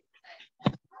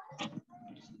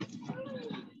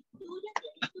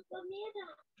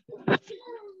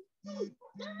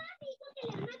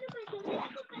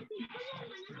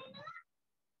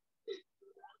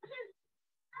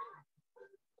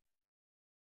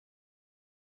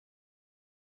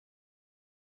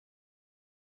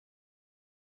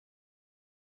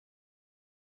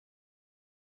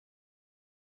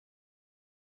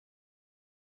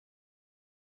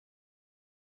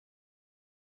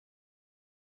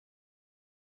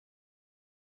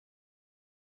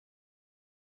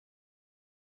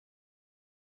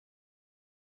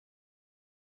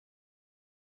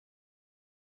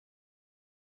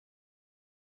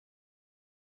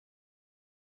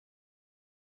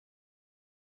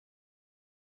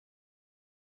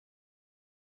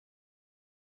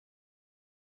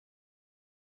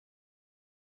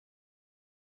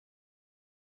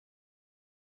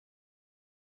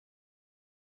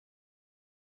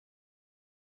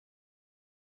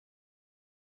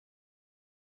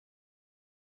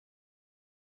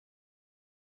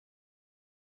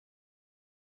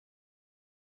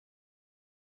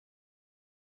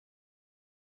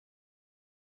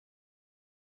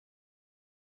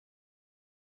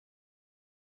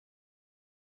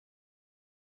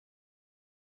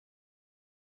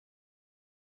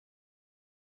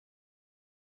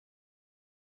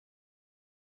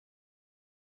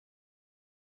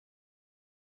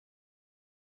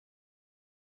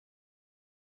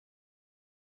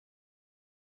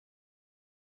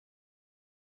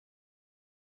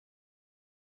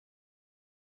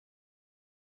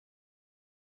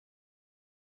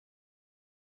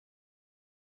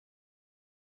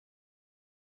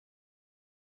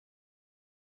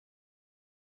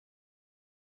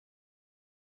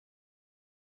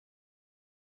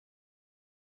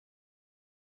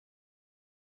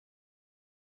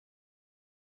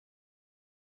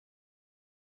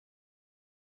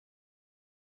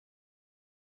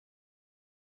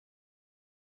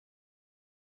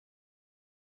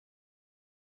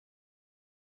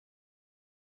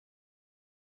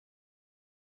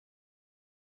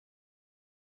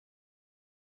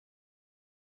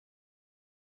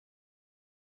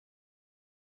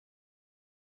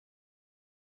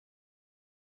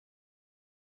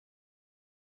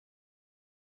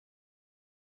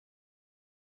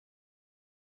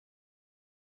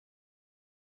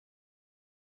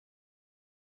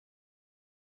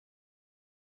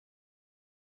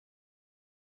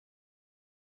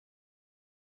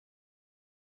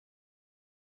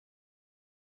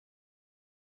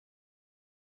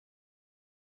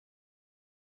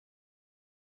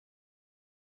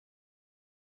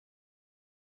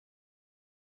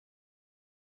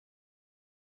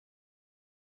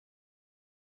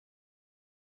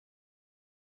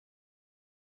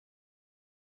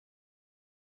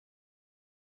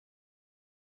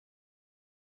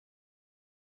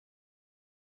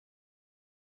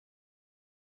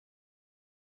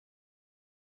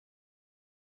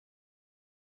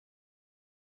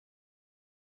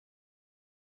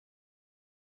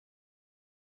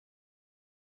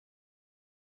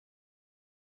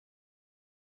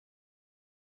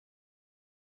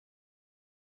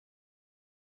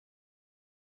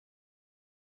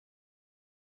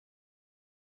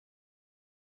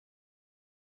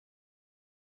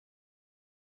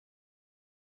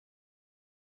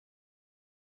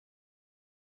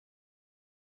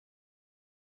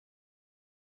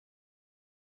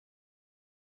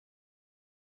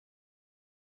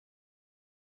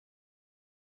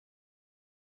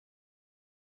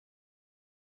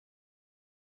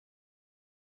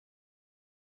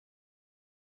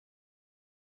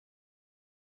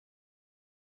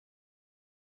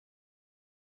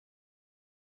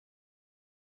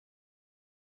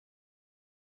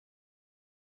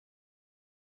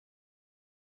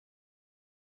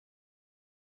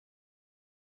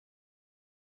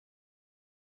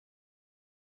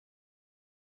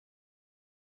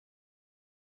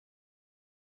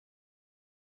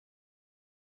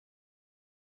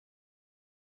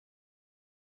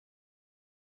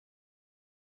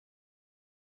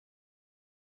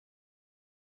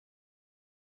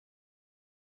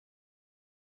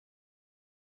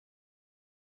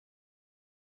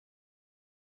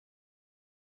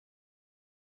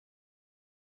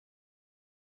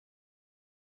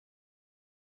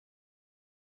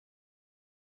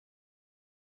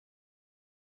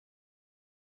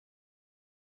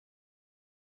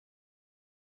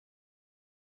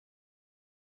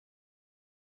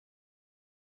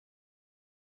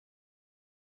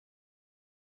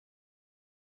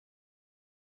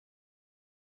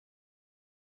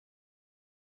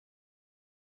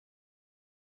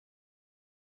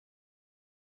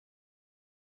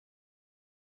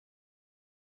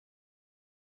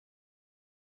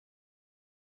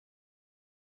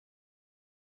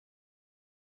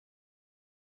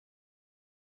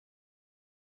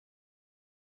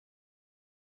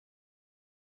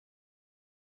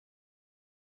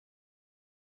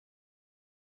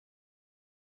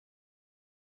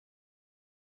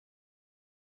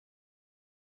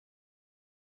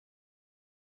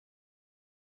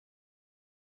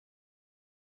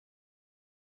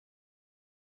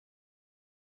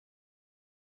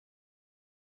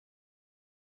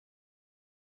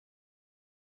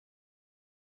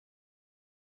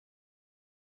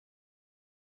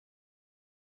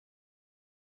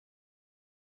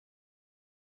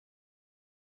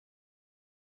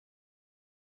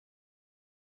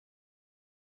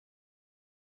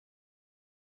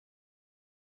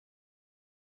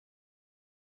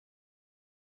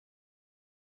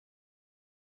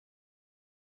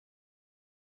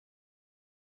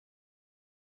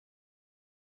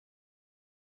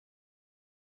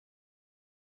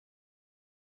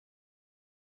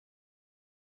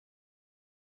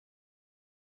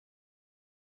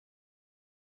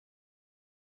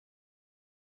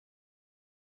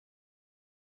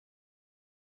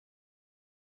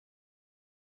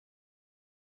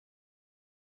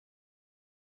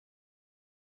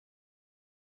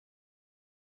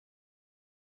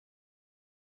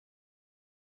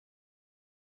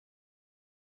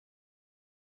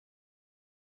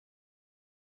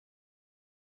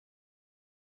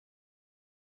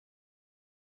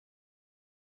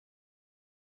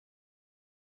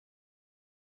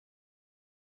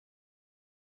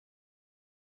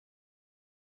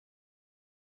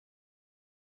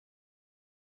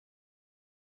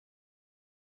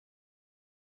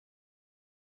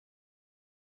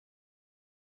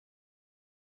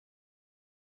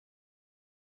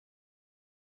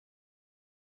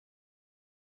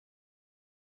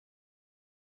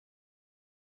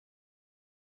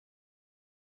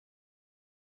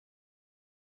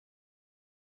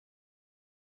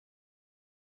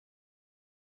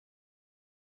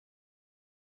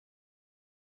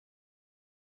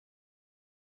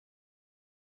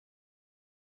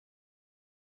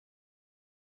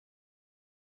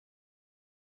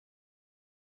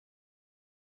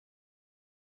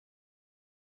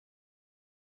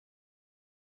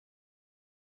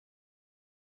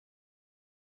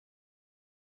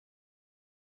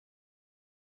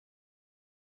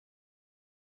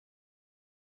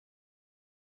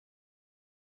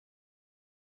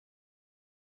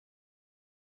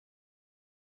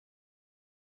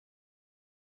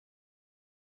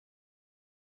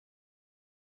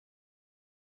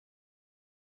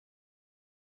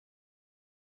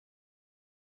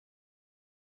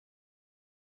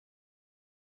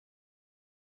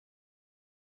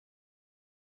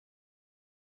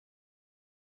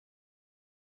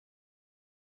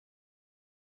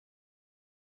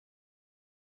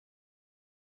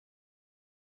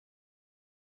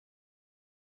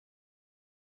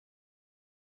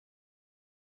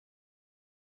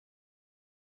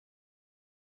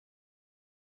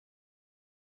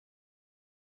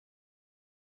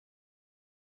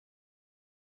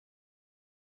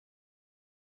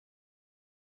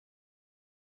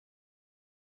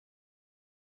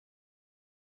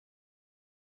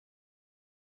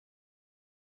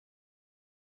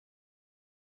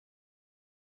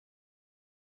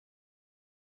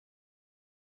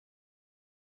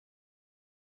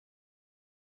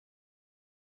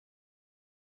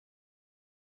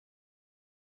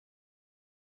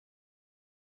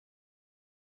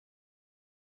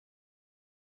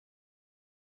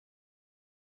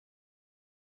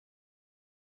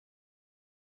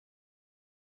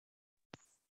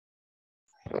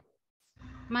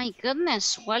 My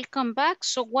goodness, welcome back.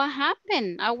 So what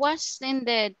happened? I was in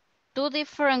the 2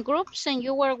 different groups and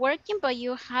you were working, but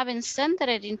you haven't sent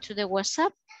it into the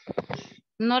WhatsApp.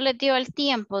 No les dio el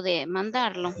tiempo de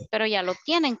mandarlo, pero ya lo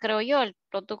tienen, creo yo.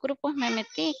 Los 2 grupos me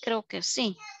metí, creo que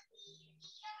sí.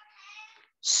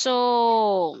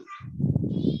 So,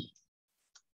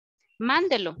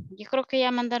 mándelo. Yo creo que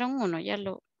ya mandaron uno,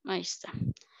 ahí está.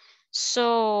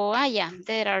 So, yeah,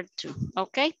 there are 2.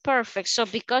 Okay, perfect. So,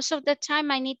 because of the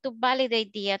time, I need to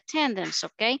validate the attendance,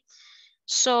 okay?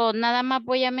 So, nada más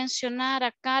voy a mencionar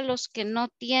acá los que no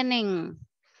tienen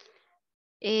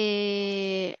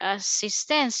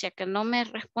asistencia, que no me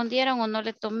respondieron o no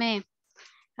le tomé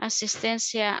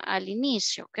asistencia al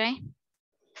inicio, okay?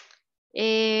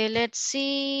 Let's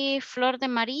see, Flor de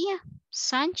María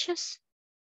Sánchez.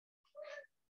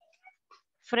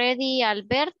 Freddy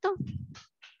Alberto.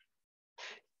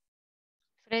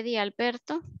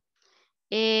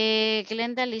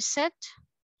 Glenda Lisette.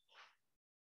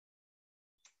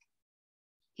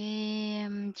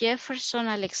 Jefferson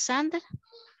Alexander.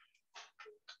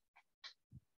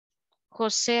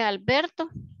 José Alberto.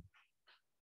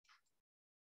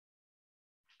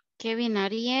 Kevin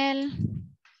Ariel.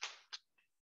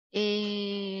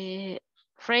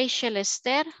 Rachel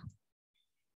Esther.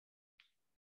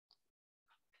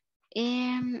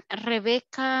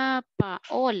 Rebeca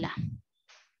Paola.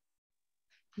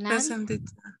 ¿Nadie? Presente.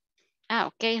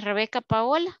 Ok, Rebeca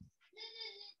Paola.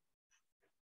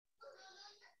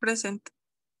 Presente.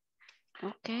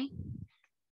 Ok.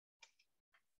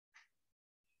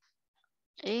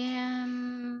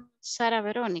 Sara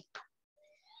Verónica.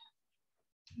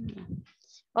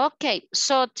 Okay,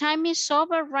 so time is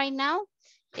over right now.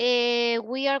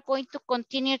 We are going to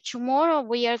continue tomorrow.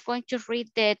 We are going to read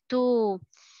the 2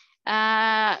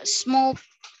 small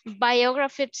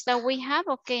biographies that we have,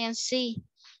 okay, and see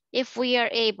if we are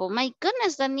able. My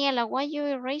goodness, Daniela, why you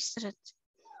erased it?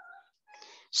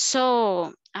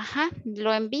 So,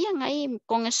 lo envían ahí.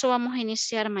 Con eso vamos a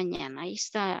iniciar mañana. Ahí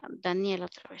está Daniela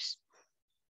otra vez.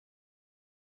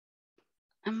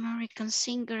 American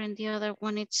singer, and the other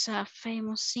one, it's a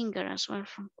famous singer as well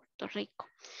from Puerto Rico.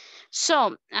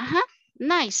 So,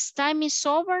 nice. Time is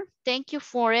over. Thank you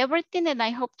for everything, and I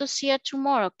hope to see you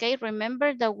tomorrow, okay?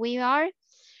 Remember that we are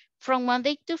from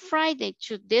Monday to Friday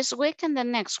to this week and the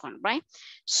next one, right?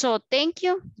 So, thank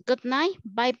you. Good night.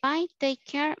 Bye-bye. Take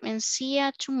care, and see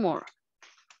you tomorrow.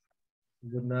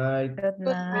 Good night. Good night.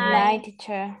 Good night,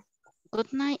 teacher.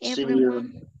 Good night, See you.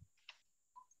 everyone.